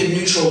actually a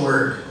neutral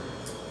word.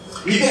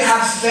 You can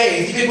have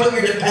faith. You can put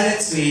your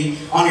dependency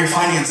on your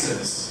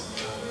finances.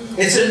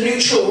 It's a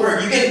neutral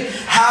word. You can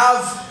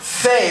have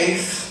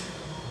faith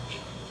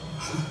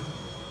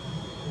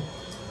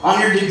on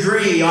your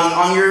degree,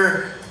 on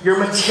your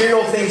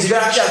material things. You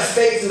can actually have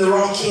faith in the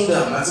wrong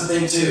kingdom. That's a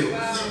thing too.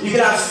 You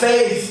can have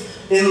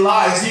faith in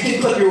lies. You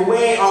can put your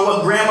weight on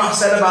what grandma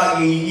said about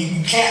you.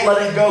 You can't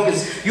let it go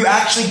because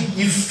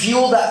you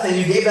fueled that thing.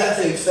 You gave that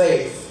thing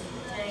faith.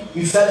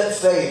 You fed it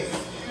faith.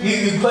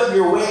 You put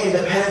your weight and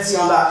dependency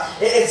on that.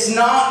 It's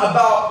not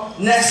about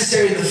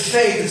necessarily the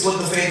faith. It's what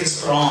the faith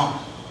is put on.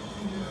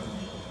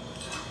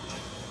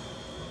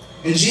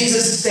 And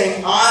Jesus is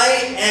saying,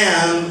 I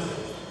am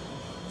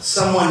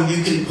someone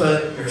you can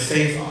put your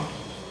faith on.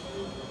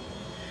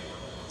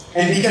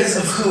 And because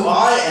of who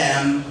I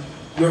am,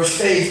 your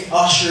faith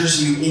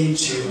ushers you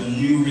into a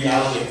new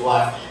reality of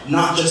life,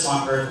 not just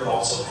on earth, but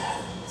also in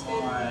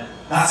heaven.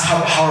 That's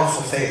how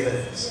powerful faith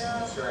is.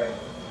 That's right.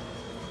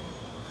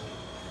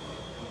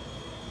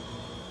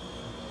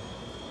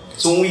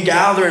 So when we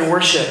gather and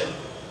worship,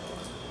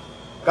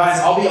 guys,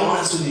 I'll be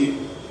honest with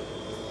you.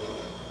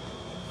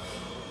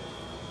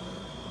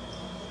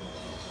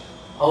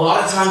 A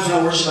lot of times when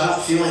I worship, I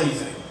don't feel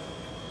anything.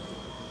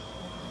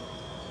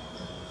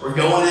 We're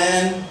going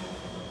in.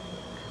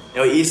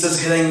 Issa's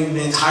hitting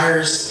the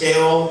entire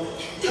scale.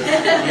 You know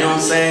what I'm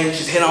saying?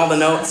 She's hitting all the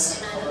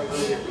notes.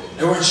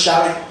 Everyone's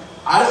shouting.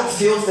 I don't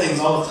feel things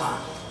all the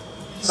time.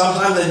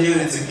 Sometimes I do,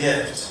 and it's a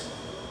gift.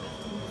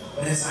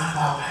 But it's not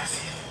about what I feel.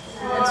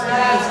 That's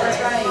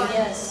right.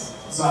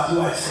 Yes. It's about who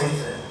I have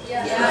faith in.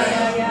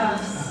 Yeah.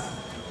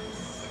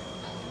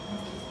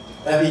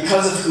 That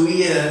because of who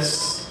He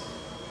is,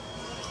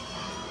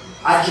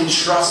 I can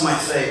trust my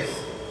faith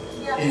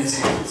in His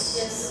hands.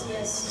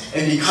 Yes.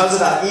 And because of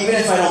that, even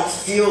if I don't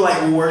feel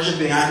like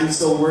worshiping, I can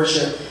still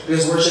worship.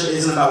 Because worship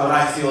isn't about what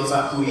I feel, it's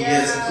about who He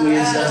is. And who He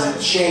is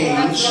doesn't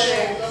change.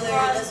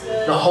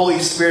 The Holy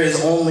Spirit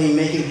is only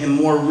making Him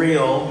more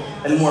real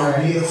and more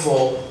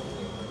beautiful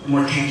and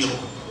more tangible.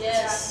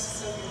 Yes.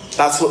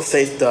 That's what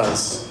faith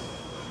does.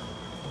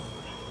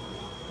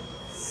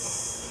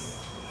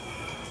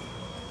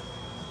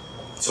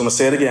 So I'm going to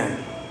say it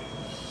again.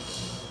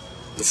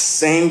 The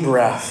same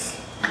breath,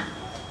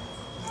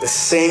 the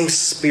same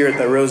Spirit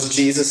that rose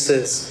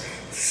Jesus'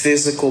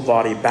 physical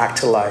body back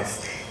to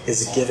life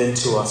is given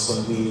to us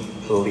when we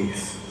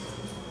believe.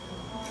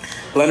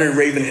 Leonard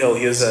Ravenhill,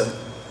 he was a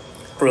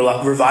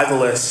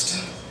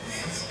revivalist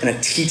and a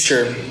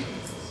teacher.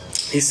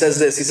 He says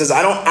this. He says,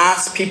 I don't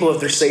ask people if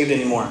they're saved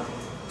anymore.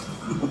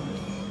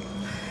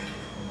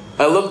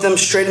 I look them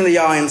straight in the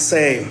eye and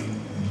say,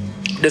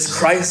 does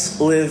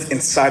Christ live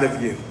inside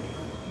of you?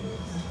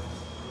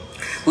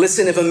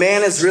 Listen, if a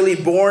man is really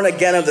born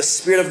again of the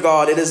Spirit of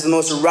God, it is the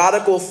most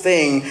radical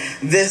thing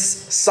this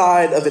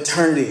side of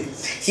eternity.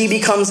 He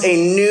becomes a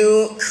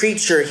new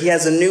creature. He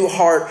has a new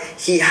heart.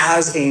 He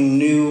has a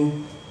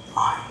new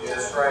mind.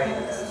 That's right.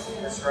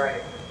 That's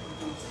right.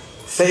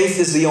 Faith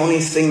is the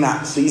only thing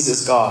that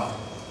pleases God.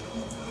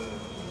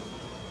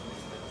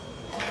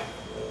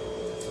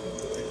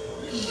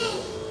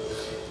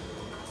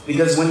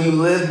 Because when you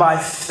live by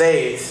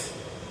faith,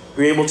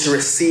 you're able to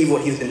receive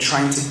what He's been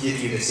trying to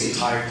give you this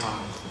entire time.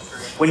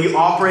 When you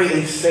operate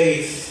in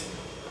faith,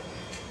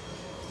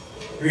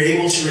 you're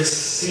able to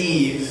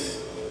receive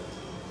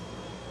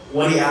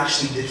what He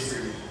actually did for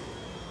you.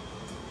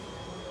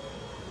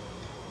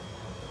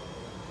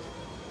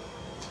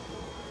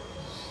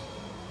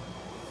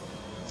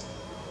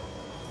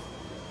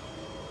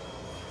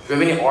 Do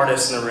we have any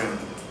artists in the room?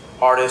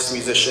 Artists,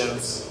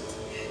 musicians?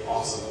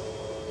 Awesome.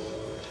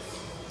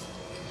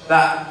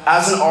 That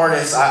as an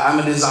artist, I'm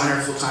a designer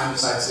full-time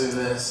besides doing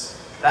this.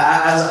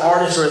 That as an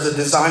artist or as a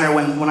designer,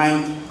 when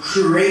I'm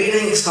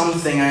creating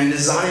something, I'm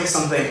designing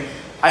something,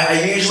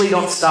 I usually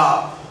don't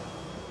stop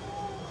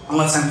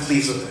unless I'm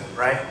pleased with it,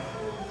 right?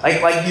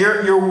 Like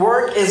your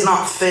work is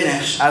not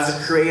finished as a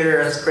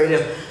creator, as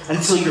creative,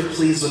 until you're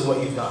pleased with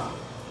what you've done,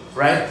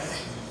 right?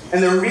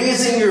 And the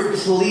reason you're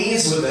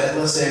pleased with it,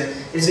 listen,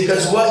 is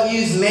because what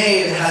you've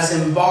made has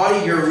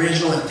embodied your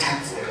original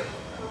intent for it.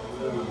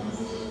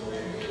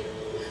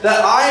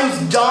 That I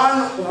am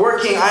done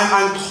working.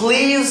 I'm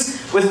pleased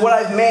with what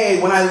I've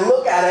made. When I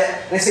look at it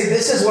and I say,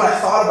 this is what I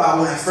thought about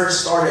when I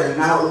first started, and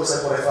now it looks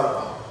like what I thought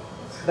about.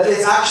 That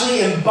it's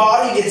actually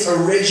embodied its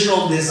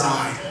original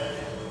design.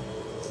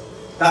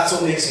 That's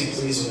what makes me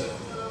pleased with it.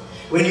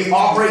 When you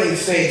operate in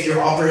faith,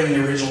 you're operating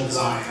in the original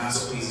design.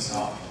 That's what pleases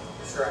God.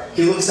 That's right.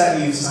 He looks at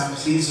you and says, I'm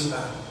pleased with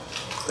them.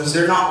 Because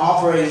they're not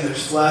operating in their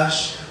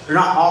flesh. They're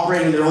not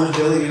operating in their own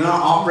ability. They're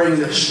not operating in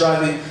their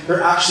striving.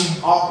 They're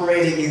actually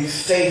operating in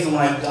faith in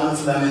what I've done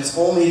for them. And it's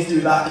only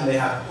through that can they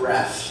have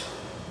breath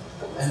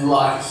and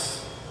life.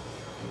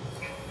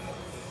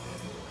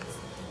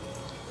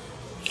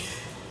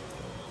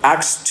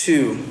 Acts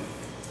 2.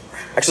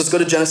 Actually, let's go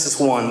to Genesis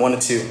 1 to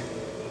 2.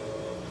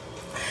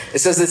 It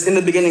says this, in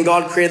the beginning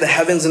God created the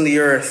heavens and the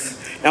earth.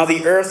 Now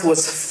the earth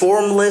was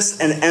formless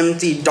and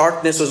empty.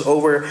 Darkness was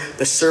over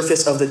the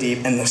surface of the deep.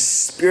 And the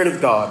Spirit of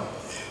God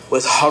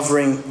was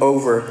hovering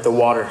over the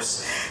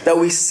waters. That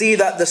we see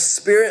that the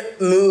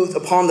Spirit moved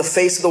upon the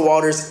face of the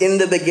waters in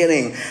the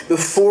beginning.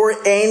 Before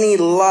any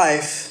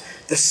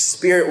life, the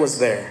Spirit was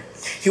there.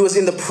 He was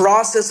in the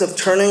process of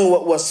turning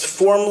what was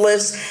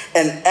formless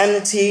and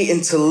empty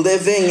into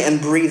living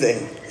and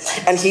breathing.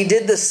 And he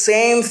did the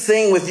same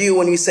thing with you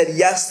when you said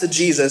yes to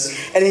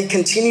Jesus. And he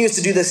continues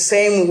to do the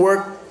same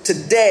work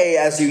today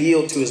as you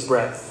yield to his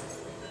breath.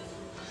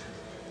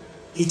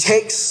 He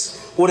takes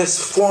what is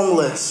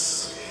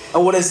formless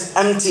and what is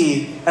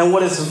empty and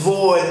what is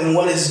void and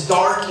what is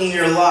dark in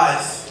your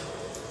life,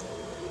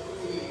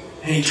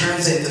 and he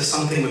turns it into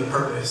something with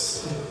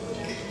purpose,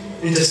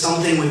 into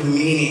something with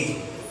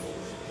meaning,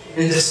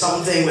 into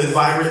something with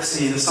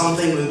vibrancy, into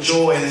something with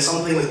joy, into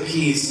something with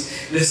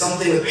peace, into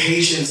something with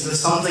patience, into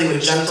something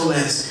with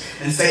gentleness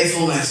and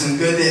faithfulness and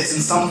goodness,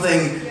 and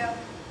something that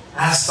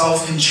has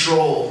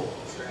self-control.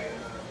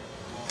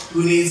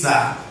 Who needs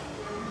that?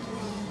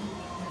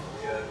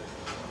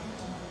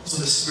 That's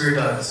what the Spirit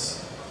does.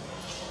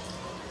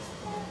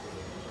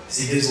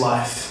 He gives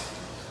life.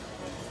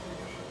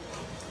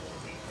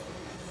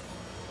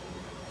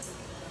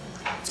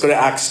 Let's go to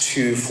Acts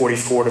 2,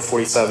 44 to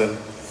 47.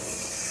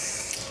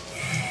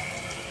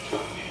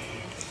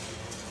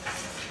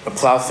 I'll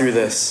plow through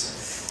this.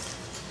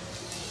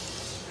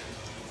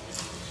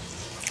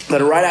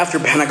 That right after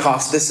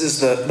Pentecost, this is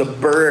the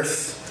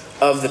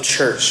birth of the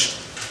church.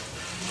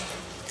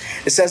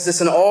 It says this,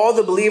 and all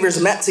the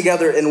believers met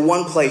together in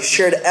one place,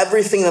 shared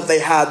everything that they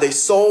had. They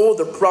sold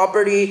their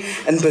property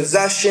and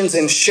possessions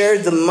and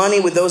shared the money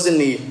with those in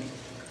need.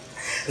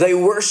 They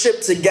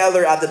worshiped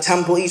together at the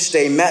temple each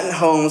day, met in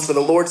homes for the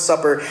Lord's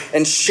Supper,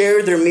 and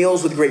shared their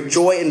meals with great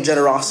joy and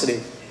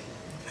generosity.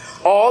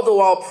 All the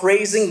while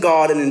praising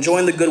God and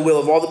enjoying the goodwill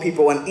of all the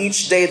people. And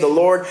each day the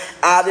Lord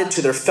added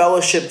to their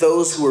fellowship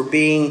those who were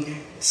being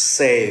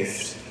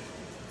saved.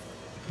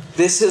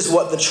 This is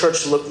what the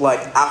church looked like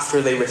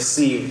after they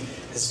received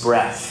his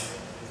breath.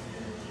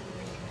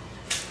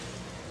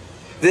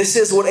 This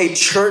is what a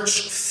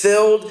church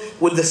filled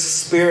with the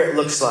Spirit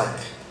looks like.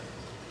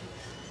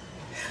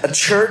 A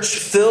church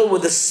filled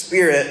with the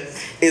Spirit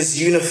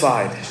is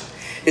unified.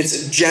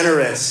 It's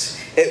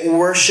generous. It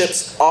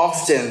worships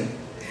often.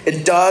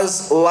 It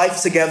does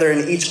life together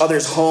in each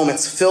other's home.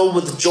 It's filled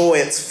with joy.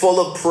 It's full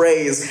of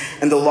praise.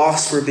 And the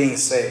lost were being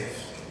saved.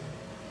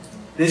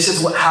 This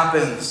is what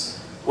happens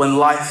when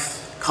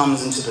life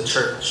comes into the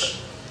church.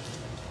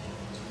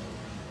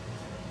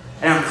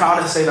 And I'm proud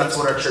to say that's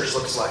what our church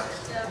looks like.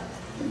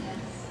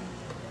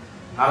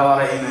 Not a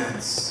lot of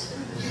amens.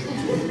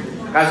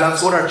 Guys,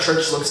 that's what our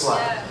church looks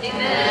like.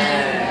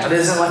 Amen. That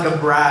isn't like a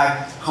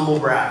brag, humble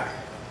brag.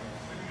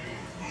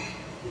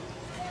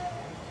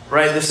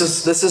 Right?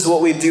 This is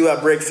what we do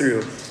at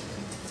Breakthrough.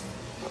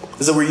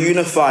 Is that we're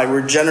unified,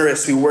 we're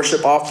generous, we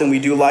worship often, we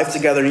do life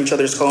together in each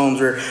other's homes,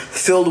 we're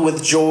filled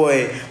with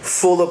joy,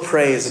 full of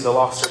praise, and the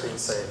lost are being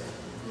saved.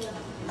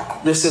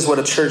 This is what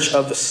a church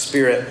of the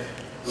Spirit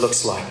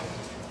looks like.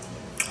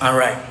 All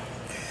right.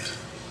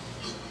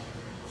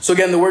 So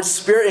again, the word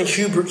spirit in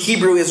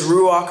Hebrew is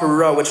ruach or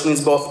ruah, which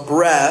means both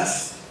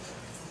breath,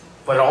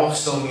 but it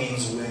also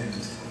means wind.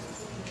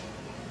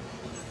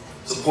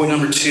 So point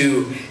number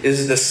 2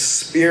 is the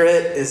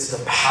Spirit is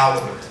the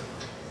power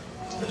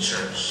of the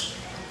church.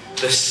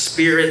 The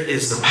Spirit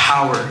is the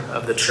power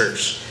of the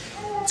church.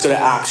 Let's go to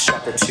Acts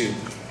chapter 2.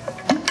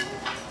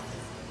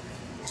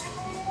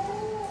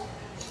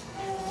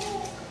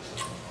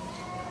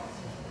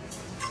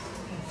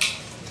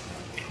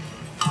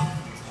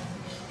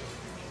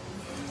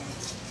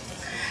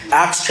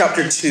 Acts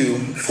chapter 2,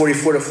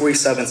 44 to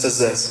 47 says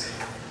this.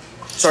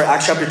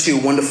 Acts chapter 2,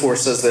 1 to 4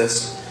 says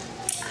this.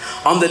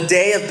 On the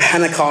day of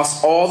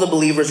Pentecost, all the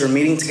believers were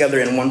meeting together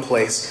in one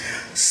place.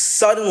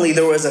 Suddenly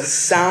there was a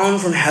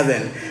sound from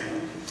heaven,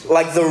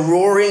 like the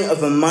roaring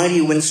of a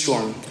mighty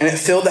windstorm, and it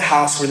filled the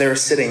house where they were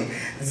sitting.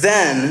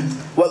 Then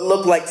what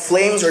looked like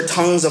flames or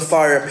tongues of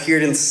fire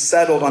appeared and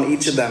settled on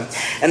each of them.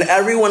 And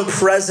everyone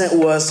present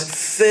was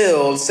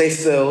filled, say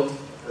filled,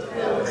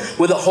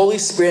 with the Holy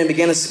Spirit, and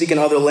began to speak in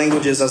other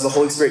languages as the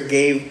Holy Spirit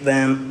gave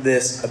them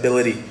this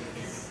ability.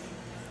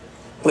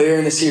 Later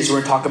in the series, we're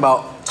going to talk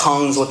about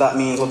tongues, what that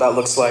means, what that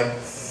looks like.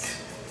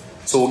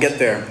 So we'll get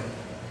there.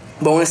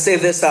 But I want to say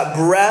this, that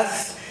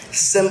breath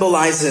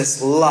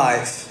symbolizes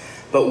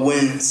life, but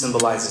wind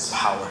symbolizes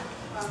power.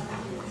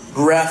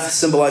 Breath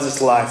symbolizes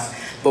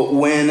life, but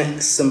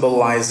wind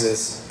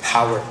symbolizes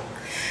power.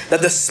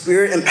 that the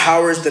Spirit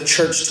empowers the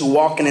church to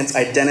walk in its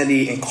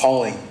identity and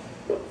calling.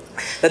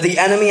 That the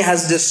enemy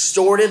has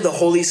distorted the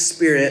Holy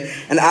Spirit,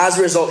 and as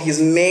a result, he's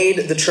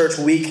made the church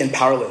weak and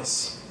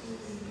powerless.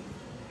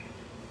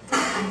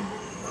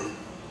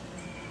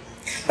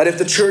 That if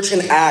the church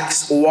in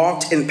Acts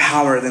walked in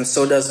power, then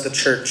so does the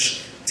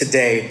church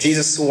today.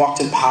 Jesus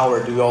walked in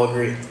power. Do we all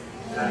agree?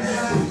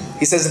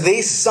 He says,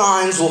 these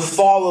signs will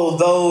follow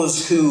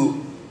those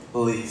who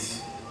believe.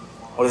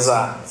 What is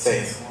that?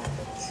 Faith.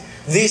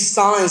 These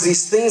signs,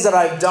 these things that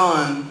I've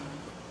done,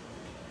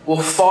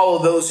 will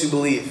follow those who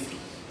believe.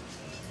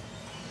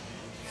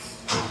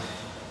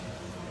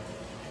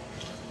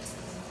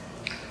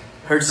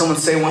 Heard someone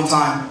say one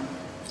time,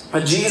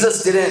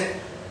 Jesus didn't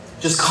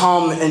just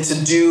come and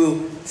to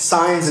do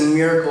signs and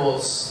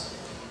miracles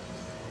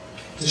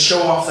to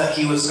show off that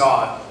he was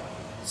God.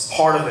 It's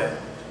part of it.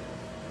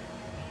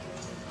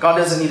 God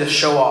doesn't need to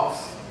show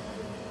off.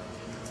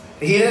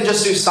 He didn't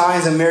just do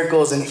signs and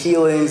miracles and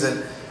healings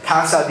and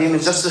cast out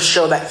demons just to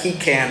show that he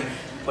can,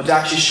 but to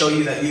actually show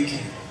you that you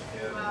can.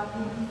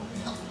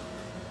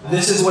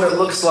 This is what it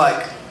looks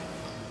like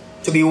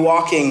to be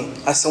walking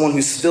as someone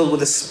who's filled with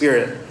the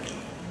Spirit.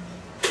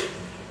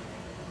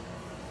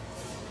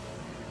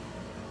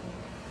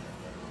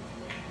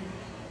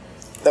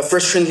 That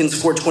 1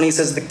 Corinthians 4:20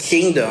 says the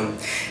kingdom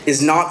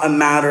is not a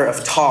matter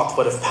of talk,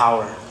 but of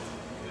power.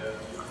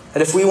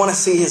 That if we want to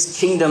see his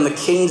kingdom, the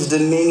king's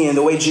dominion,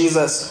 the way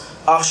Jesus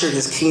ushered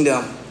his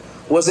kingdom,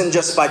 wasn't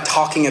just by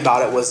talking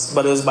about it,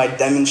 but it was by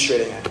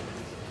demonstrating it.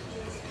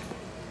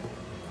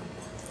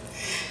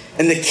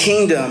 And the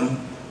kingdom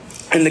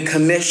and the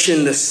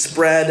commission to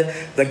spread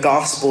the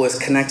gospel is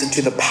connected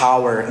to the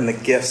power and the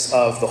gifts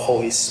of the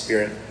Holy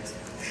Spirit.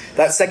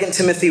 That 2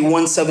 Timothy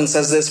 1:7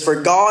 says this,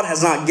 for God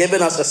has not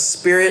given us a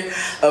spirit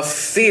of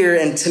fear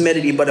and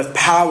timidity, but of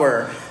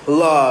power,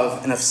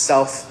 love, and of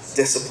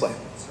self-discipline.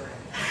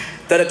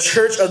 That a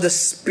church of the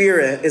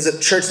Spirit is a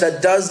church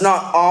that does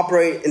not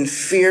operate in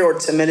fear or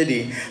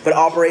timidity, but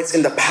operates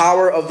in the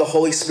power of the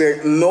Holy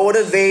Spirit,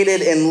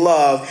 motivated in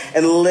love,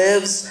 and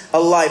lives a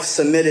life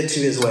submitted to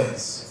his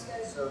ways.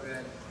 So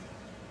good.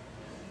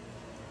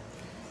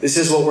 This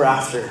is what we're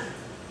after.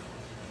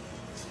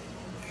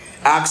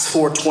 Acts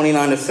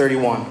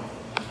 4:29-31.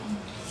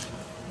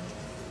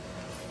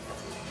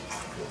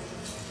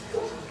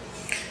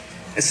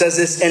 It says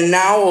this, and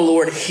now, O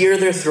Lord, hear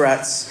their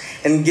threats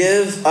and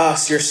give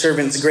us, your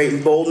servants,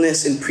 great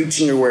boldness in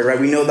preaching your word. Right?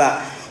 We know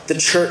that the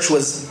church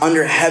was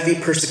under heavy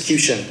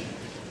persecution.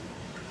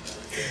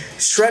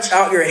 Stretch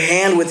out your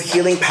hand with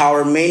healing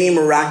power. Many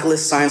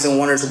miraculous signs and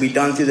wonders will be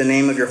done through the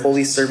name of your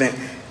holy servant,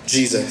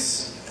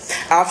 Jesus.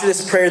 After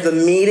this prayer, the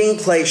meeting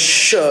place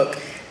shook,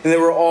 and they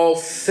were all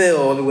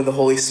filled with the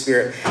Holy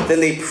Spirit. Then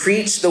they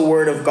preached the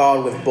word of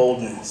God with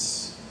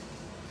boldness.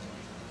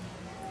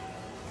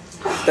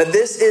 That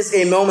this is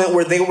a moment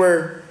where they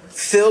were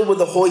filled with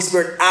the Holy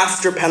Spirit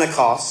after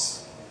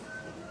Pentecost.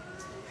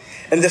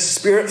 And the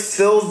Spirit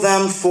filled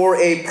them for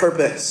a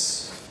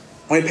purpose.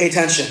 I want you to pay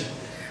attention.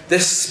 The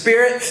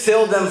Spirit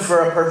filled them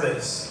for a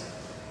purpose.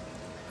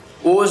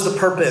 What was the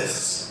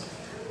purpose?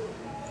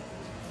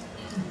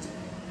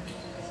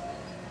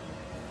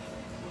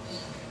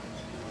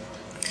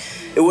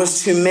 It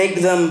was to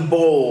make them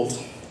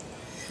bold,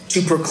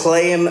 to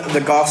proclaim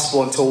the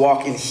gospel and to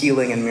walk in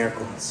healing and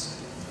miracles.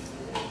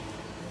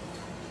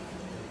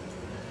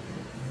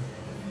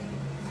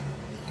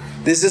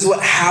 This is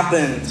what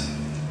happened,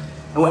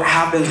 and what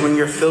happens when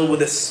you're filled with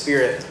the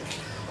Spirit.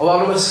 A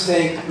lot of us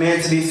think,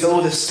 man, to be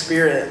filled with the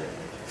Spirit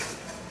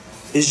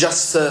is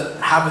just to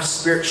have a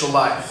spiritual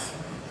life.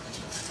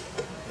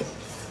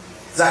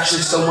 It's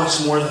actually so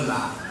much more than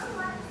that.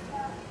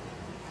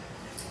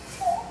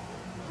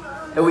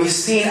 And we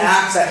see in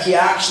Acts that he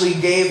actually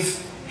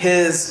gave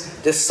his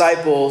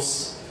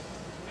disciples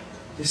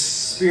his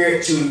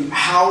Spirit to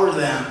empower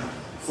them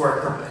for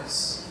a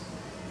purpose.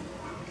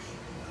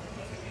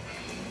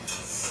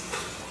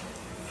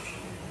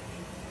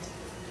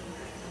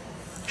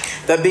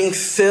 That being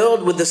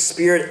filled with the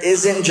Spirit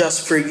isn't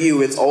just for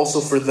you, it's also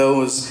for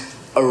those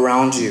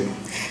around you.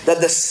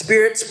 That the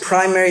Spirit's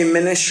primary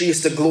ministry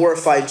is to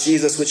glorify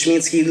Jesus, which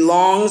means he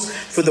longs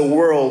for the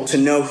world to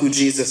know who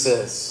Jesus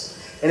is.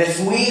 And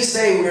if we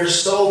say we're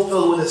so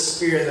filled with the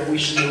Spirit, that we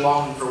should be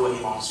longing for what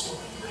he longs for.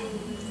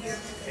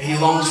 And he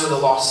longs for the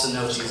lost to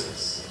know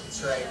Jesus.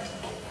 That's right.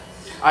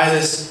 I had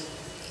this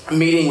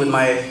meeting with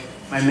my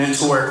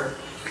mentor.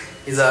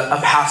 He's a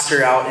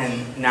pastor out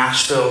in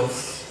Nashville.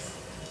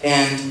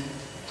 And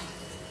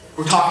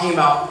we're talking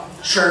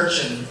about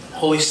church and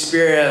Holy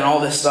Spirit and all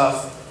this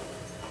stuff.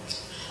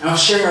 And I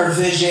was sharing our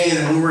vision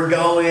and where we're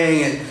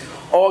going and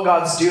all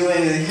God's doing.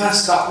 And he kind of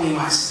stopped me in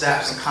my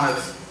steps and kind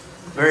of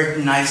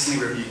very nicely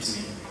rebuked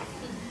me.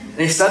 And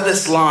he said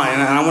this line,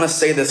 and I want to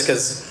say this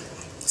because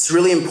it's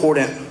really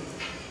important.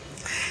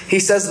 He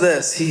says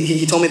this,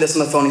 he told me this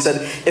on the phone. He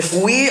said, if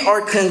we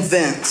are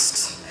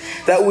convinced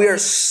that we are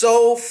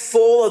so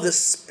full of the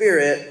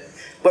Spirit,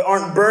 but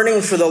aren't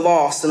burning for the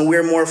lost, then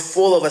we're more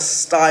full of a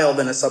style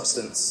than a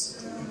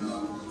substance.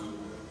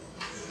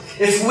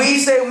 If we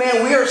say,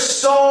 man, we are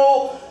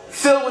so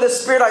filled with the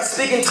Spirit. I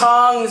speak in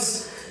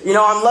tongues.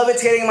 I'm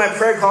levitating in my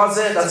prayer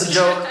closet. That's a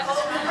joke.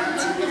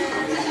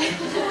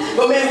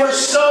 But man, we're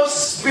so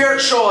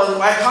spiritual.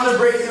 And I come to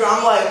breakthrough,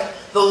 I'm like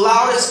the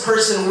loudest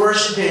person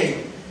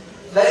worshiping.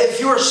 That if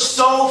you are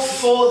so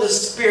full of the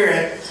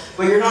Spirit,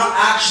 but you're not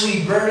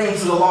actually burning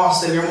for the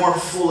lost, then you're more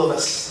full of a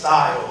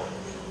style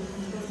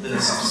than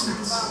a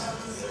substance.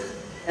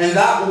 And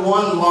that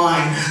one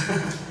line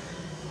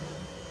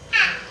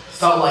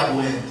felt like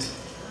wind.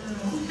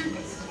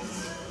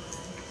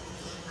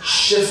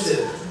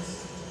 Shifting.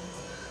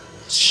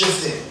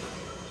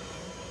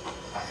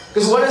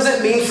 Because what does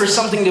it mean for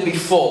something to be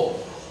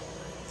full?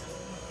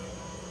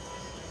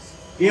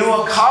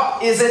 A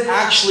cup isn't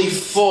actually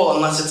full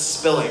unless it's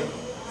spilling.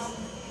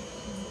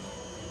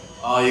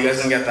 Oh, you guys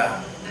don't get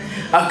that.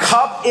 A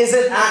cup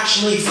isn't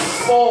actually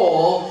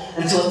full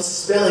until it's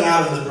spilling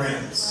out of the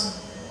brims.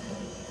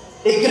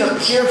 It can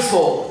appear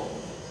full.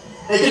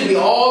 It can be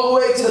all the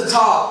way to the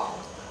top,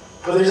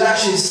 but there's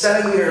actually a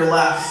centimeter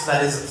left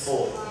that isn't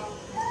full.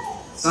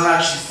 It's not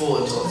actually full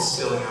until it's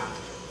spilling out.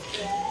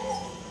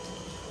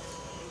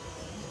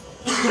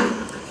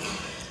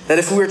 That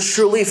if we're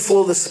truly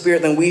full of the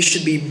Spirit, then we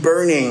should be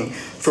burning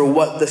for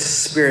what the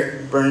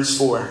Spirit burns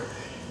for.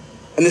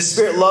 And the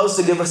Spirit loves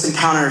to give us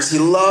encounters. He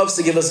loves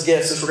to give us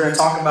gifts, which we're going to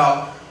talk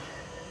about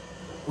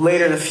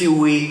later in a few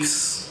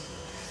weeks.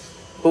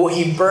 But what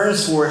He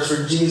burns for is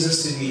for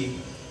Jesus to be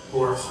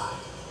glorified.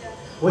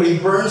 What He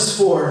burns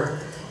for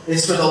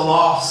is for the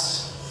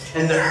lost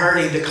and the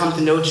hurting to come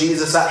to know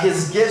Jesus. That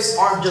His gifts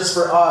aren't just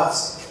for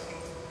us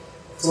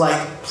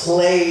to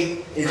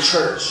play in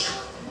church.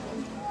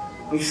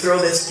 We throw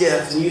this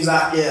gift and use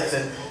that gift.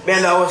 And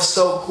man, that was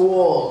so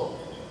cool.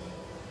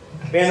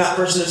 Man, that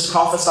person just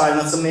prophesied,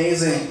 and that's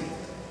amazing.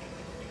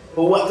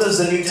 But what does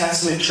the New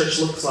Testament church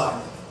look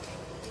like?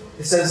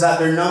 It says that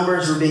their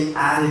numbers were being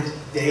added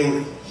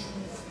daily.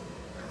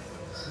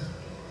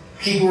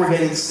 People were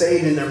getting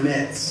saved in their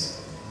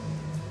midst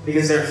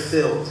because they're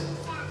filled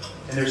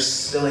and they're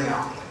spilling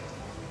out.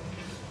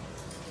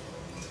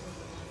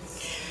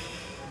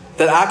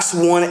 That Acts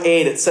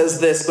 1:8, it says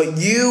this, "But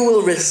you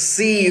will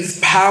receive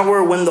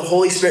power when the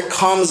Holy Spirit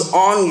comes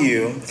on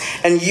you,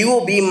 and you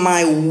will be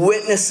my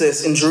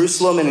witnesses in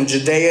Jerusalem and in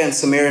Judea and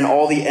Samaria and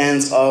all the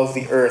ends of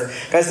the earth."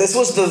 Guys, this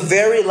was the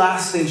very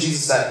last thing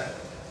Jesus said.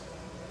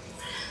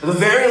 The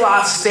very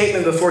last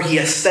statement before He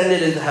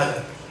ascended into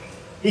heaven.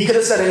 He could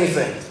have said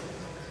anything.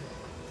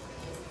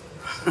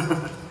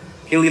 Can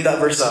you leave that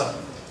verse up?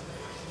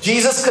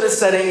 Jesus could have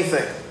said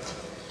anything.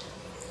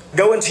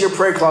 Go into your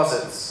prayer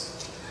closets.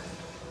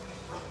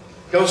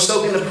 Go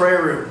soak in the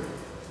prayer room.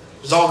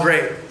 It's all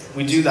great.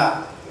 We do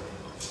that.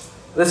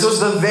 This was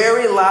the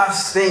very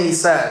last thing He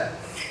said.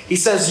 He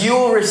says, you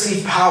will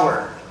receive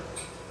power.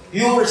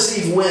 You will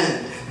receive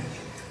wind.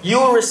 You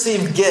will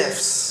receive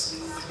gifts.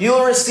 You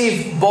will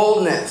receive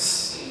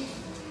boldness.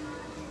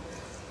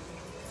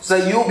 So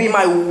that you will be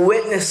my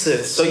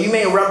witnesses. So you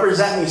may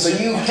represent me. So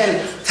you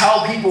can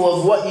tell people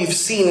of what you've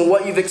seen and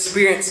what you've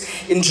experienced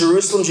in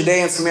Jerusalem,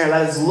 Judea, and Samaria.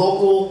 That is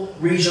local,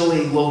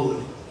 regionally, and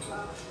globally.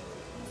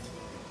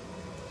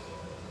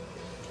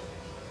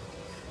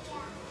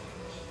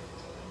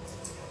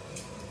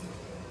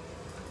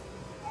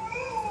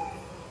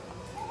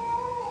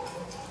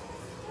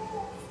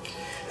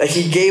 That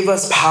He gave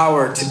us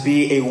power to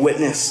be a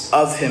witness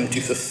of Him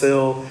to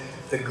fulfill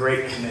the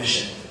Great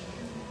Commission.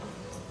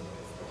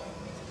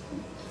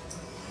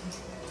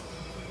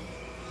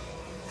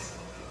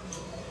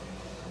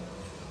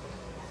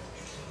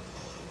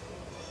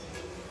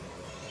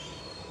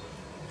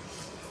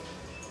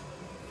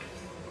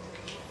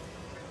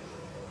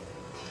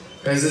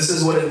 Guys, this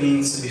is what it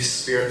means to be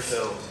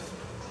Spirit-filled.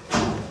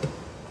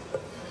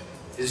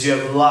 Is you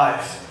have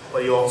life,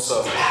 but you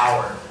also have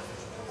power.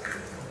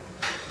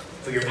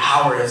 But your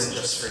power isn't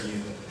just for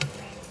you.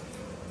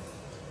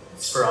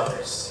 It's for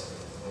others.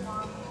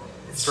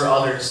 It's for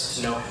others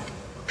to know Him.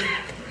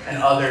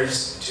 And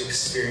others to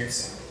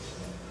experience Him.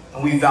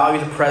 And we value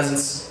the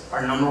presence.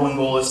 Our number one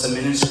goal is to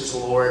minister to the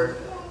Lord.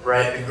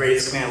 Right? The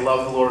greatest command,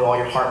 love the Lord with all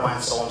your heart,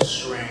 mind, soul, and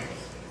strength.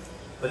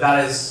 But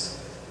that is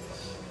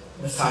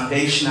the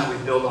foundation that we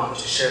build on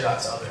to share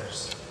that to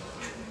others.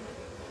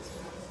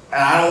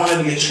 And I don't want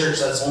to be a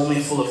church that's only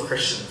full of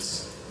Christians.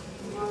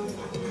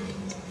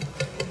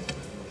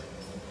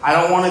 I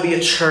don't want to be a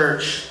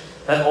church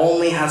that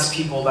only has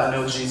people that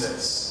know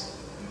Jesus.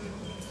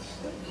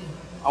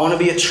 I want to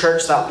be a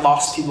church that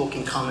lost people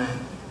can come in.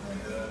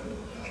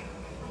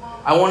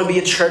 I want to be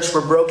a church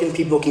where broken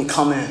people can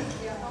come in.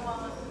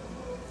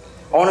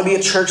 I want to be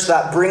a church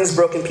that brings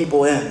broken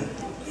people in.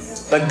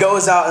 That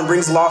goes out and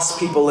brings lost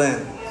people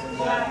in.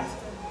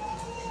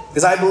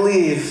 Because I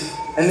believe,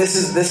 and this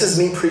is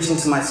me preaching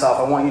to myself,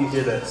 I want you to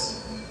hear this.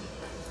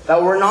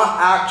 That we're not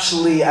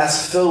actually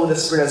as filled with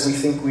the Spirit as we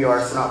think we are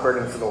if we're not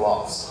burning for the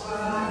lost.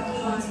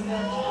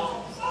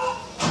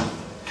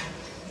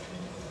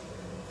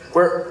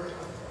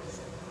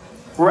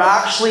 We're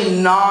actually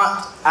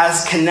not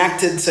as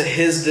connected to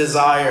His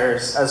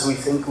desires as we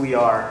think we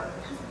are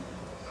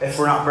if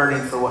we're not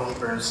burning for what He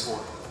burns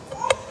for.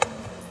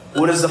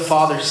 What does the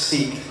Father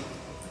seek?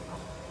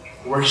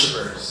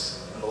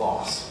 Worshipers and the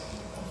lost.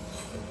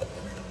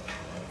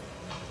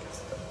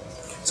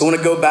 So I want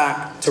to go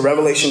back to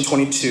Revelation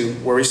 22,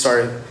 where we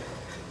started.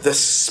 The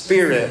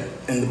Spirit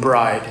and the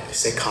bride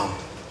say, come.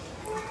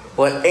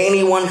 Let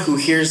anyone who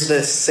hears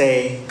this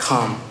say,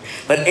 come.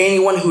 Let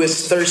anyone who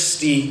is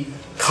thirsty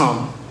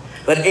come.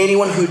 Let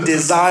anyone who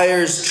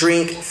desires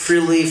drink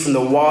freely from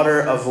the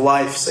water of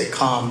life say,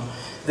 come.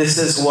 This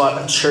is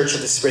what a church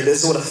of the Spirit,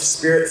 this is what a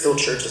Spirit-filled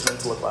church is meant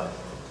to look like.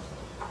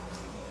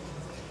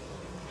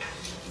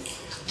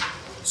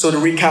 So to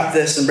recap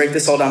this and break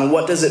this all down,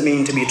 what does it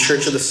mean to be a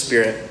church of the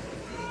Spirit?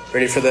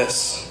 Ready for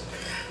this?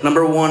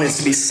 Number 1 is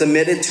to be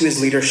submitted to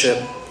his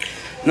leadership.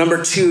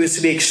 Number 2 is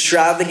to be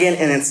extravagant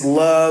in its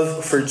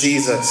love for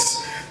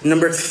Jesus.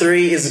 Number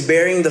 3 is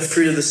bearing the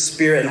fruit of the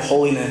Spirit and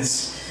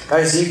holiness.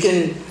 Guys, you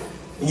can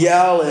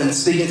yell and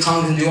speak in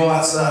tongues and do all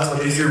that stuff,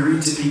 but if you're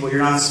rude to people, you're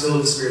not as filled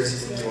with the Spirit as you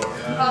think you are.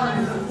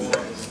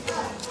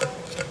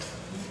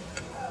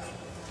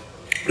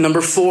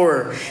 Number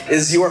 4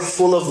 is you are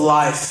full of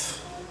life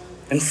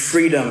and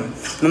freedom.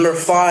 Number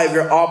 5,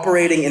 you're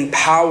operating in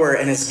power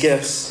and his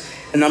gifts.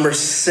 And number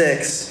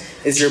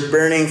 6 is you're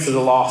burning for the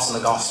lost in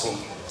the gospel.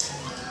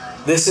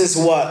 This is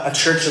what a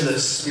church of the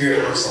Spirit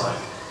looks like.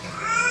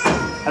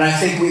 And I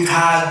think we've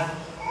had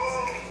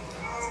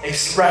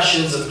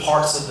expressions of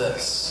parts of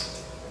this.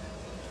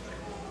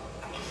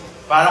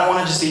 But I don't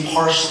want to just be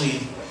partially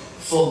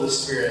full of the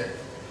Spirit.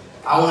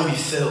 I want to be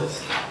filled.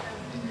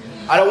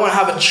 I don't want to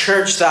have a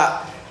church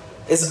that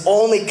is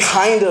only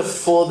kind of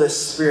full of the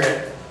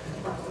Spirit.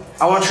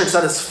 I want a church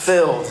that is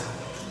filled.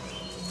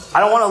 I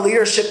don't want a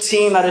leadership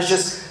team that is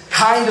just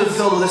kind of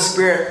filled with the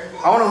Spirit.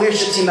 I want a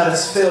leadership team that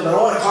is filled. I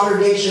don't want a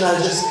congregation that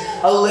is just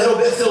a little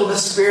bit filled with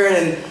the Spirit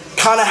and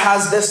kind of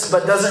has this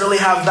but doesn't really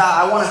have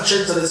that. I want a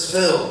church that is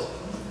filled.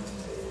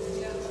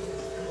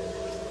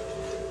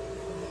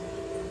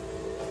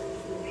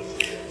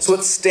 So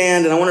let's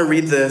stand, and I want to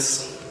read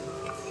this.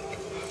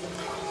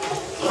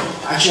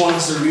 I actually want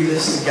us to read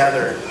this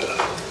together.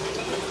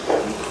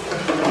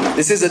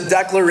 This is a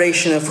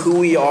declaration of who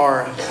we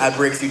are at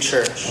Breakthrough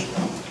Church.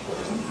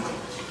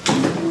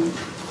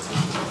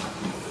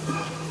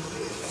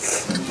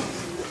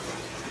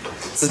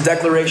 It's a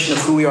declaration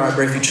of who we are at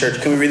Breakthrough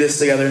Church. Can we read this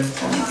together?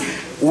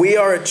 We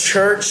are a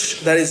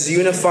church that is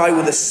unified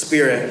with the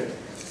Spirit,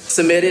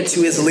 submitted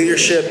to his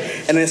leadership,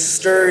 and is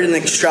stirred in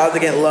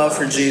extravagant love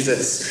for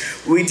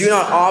Jesus. We do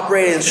not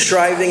operate in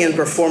striving and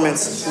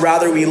performance.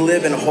 Rather, we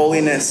live in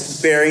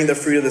holiness, bearing the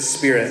fruit of the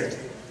Spirit.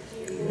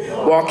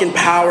 Walk in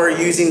power,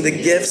 using the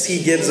gifts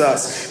he gives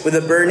us, with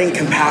a burning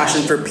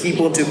compassion for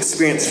people to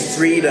experience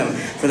freedom,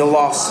 for the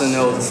lost to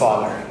know the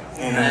Father.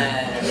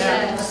 Amen.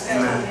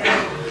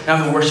 Amen.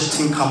 Now the worship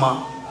team come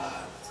up.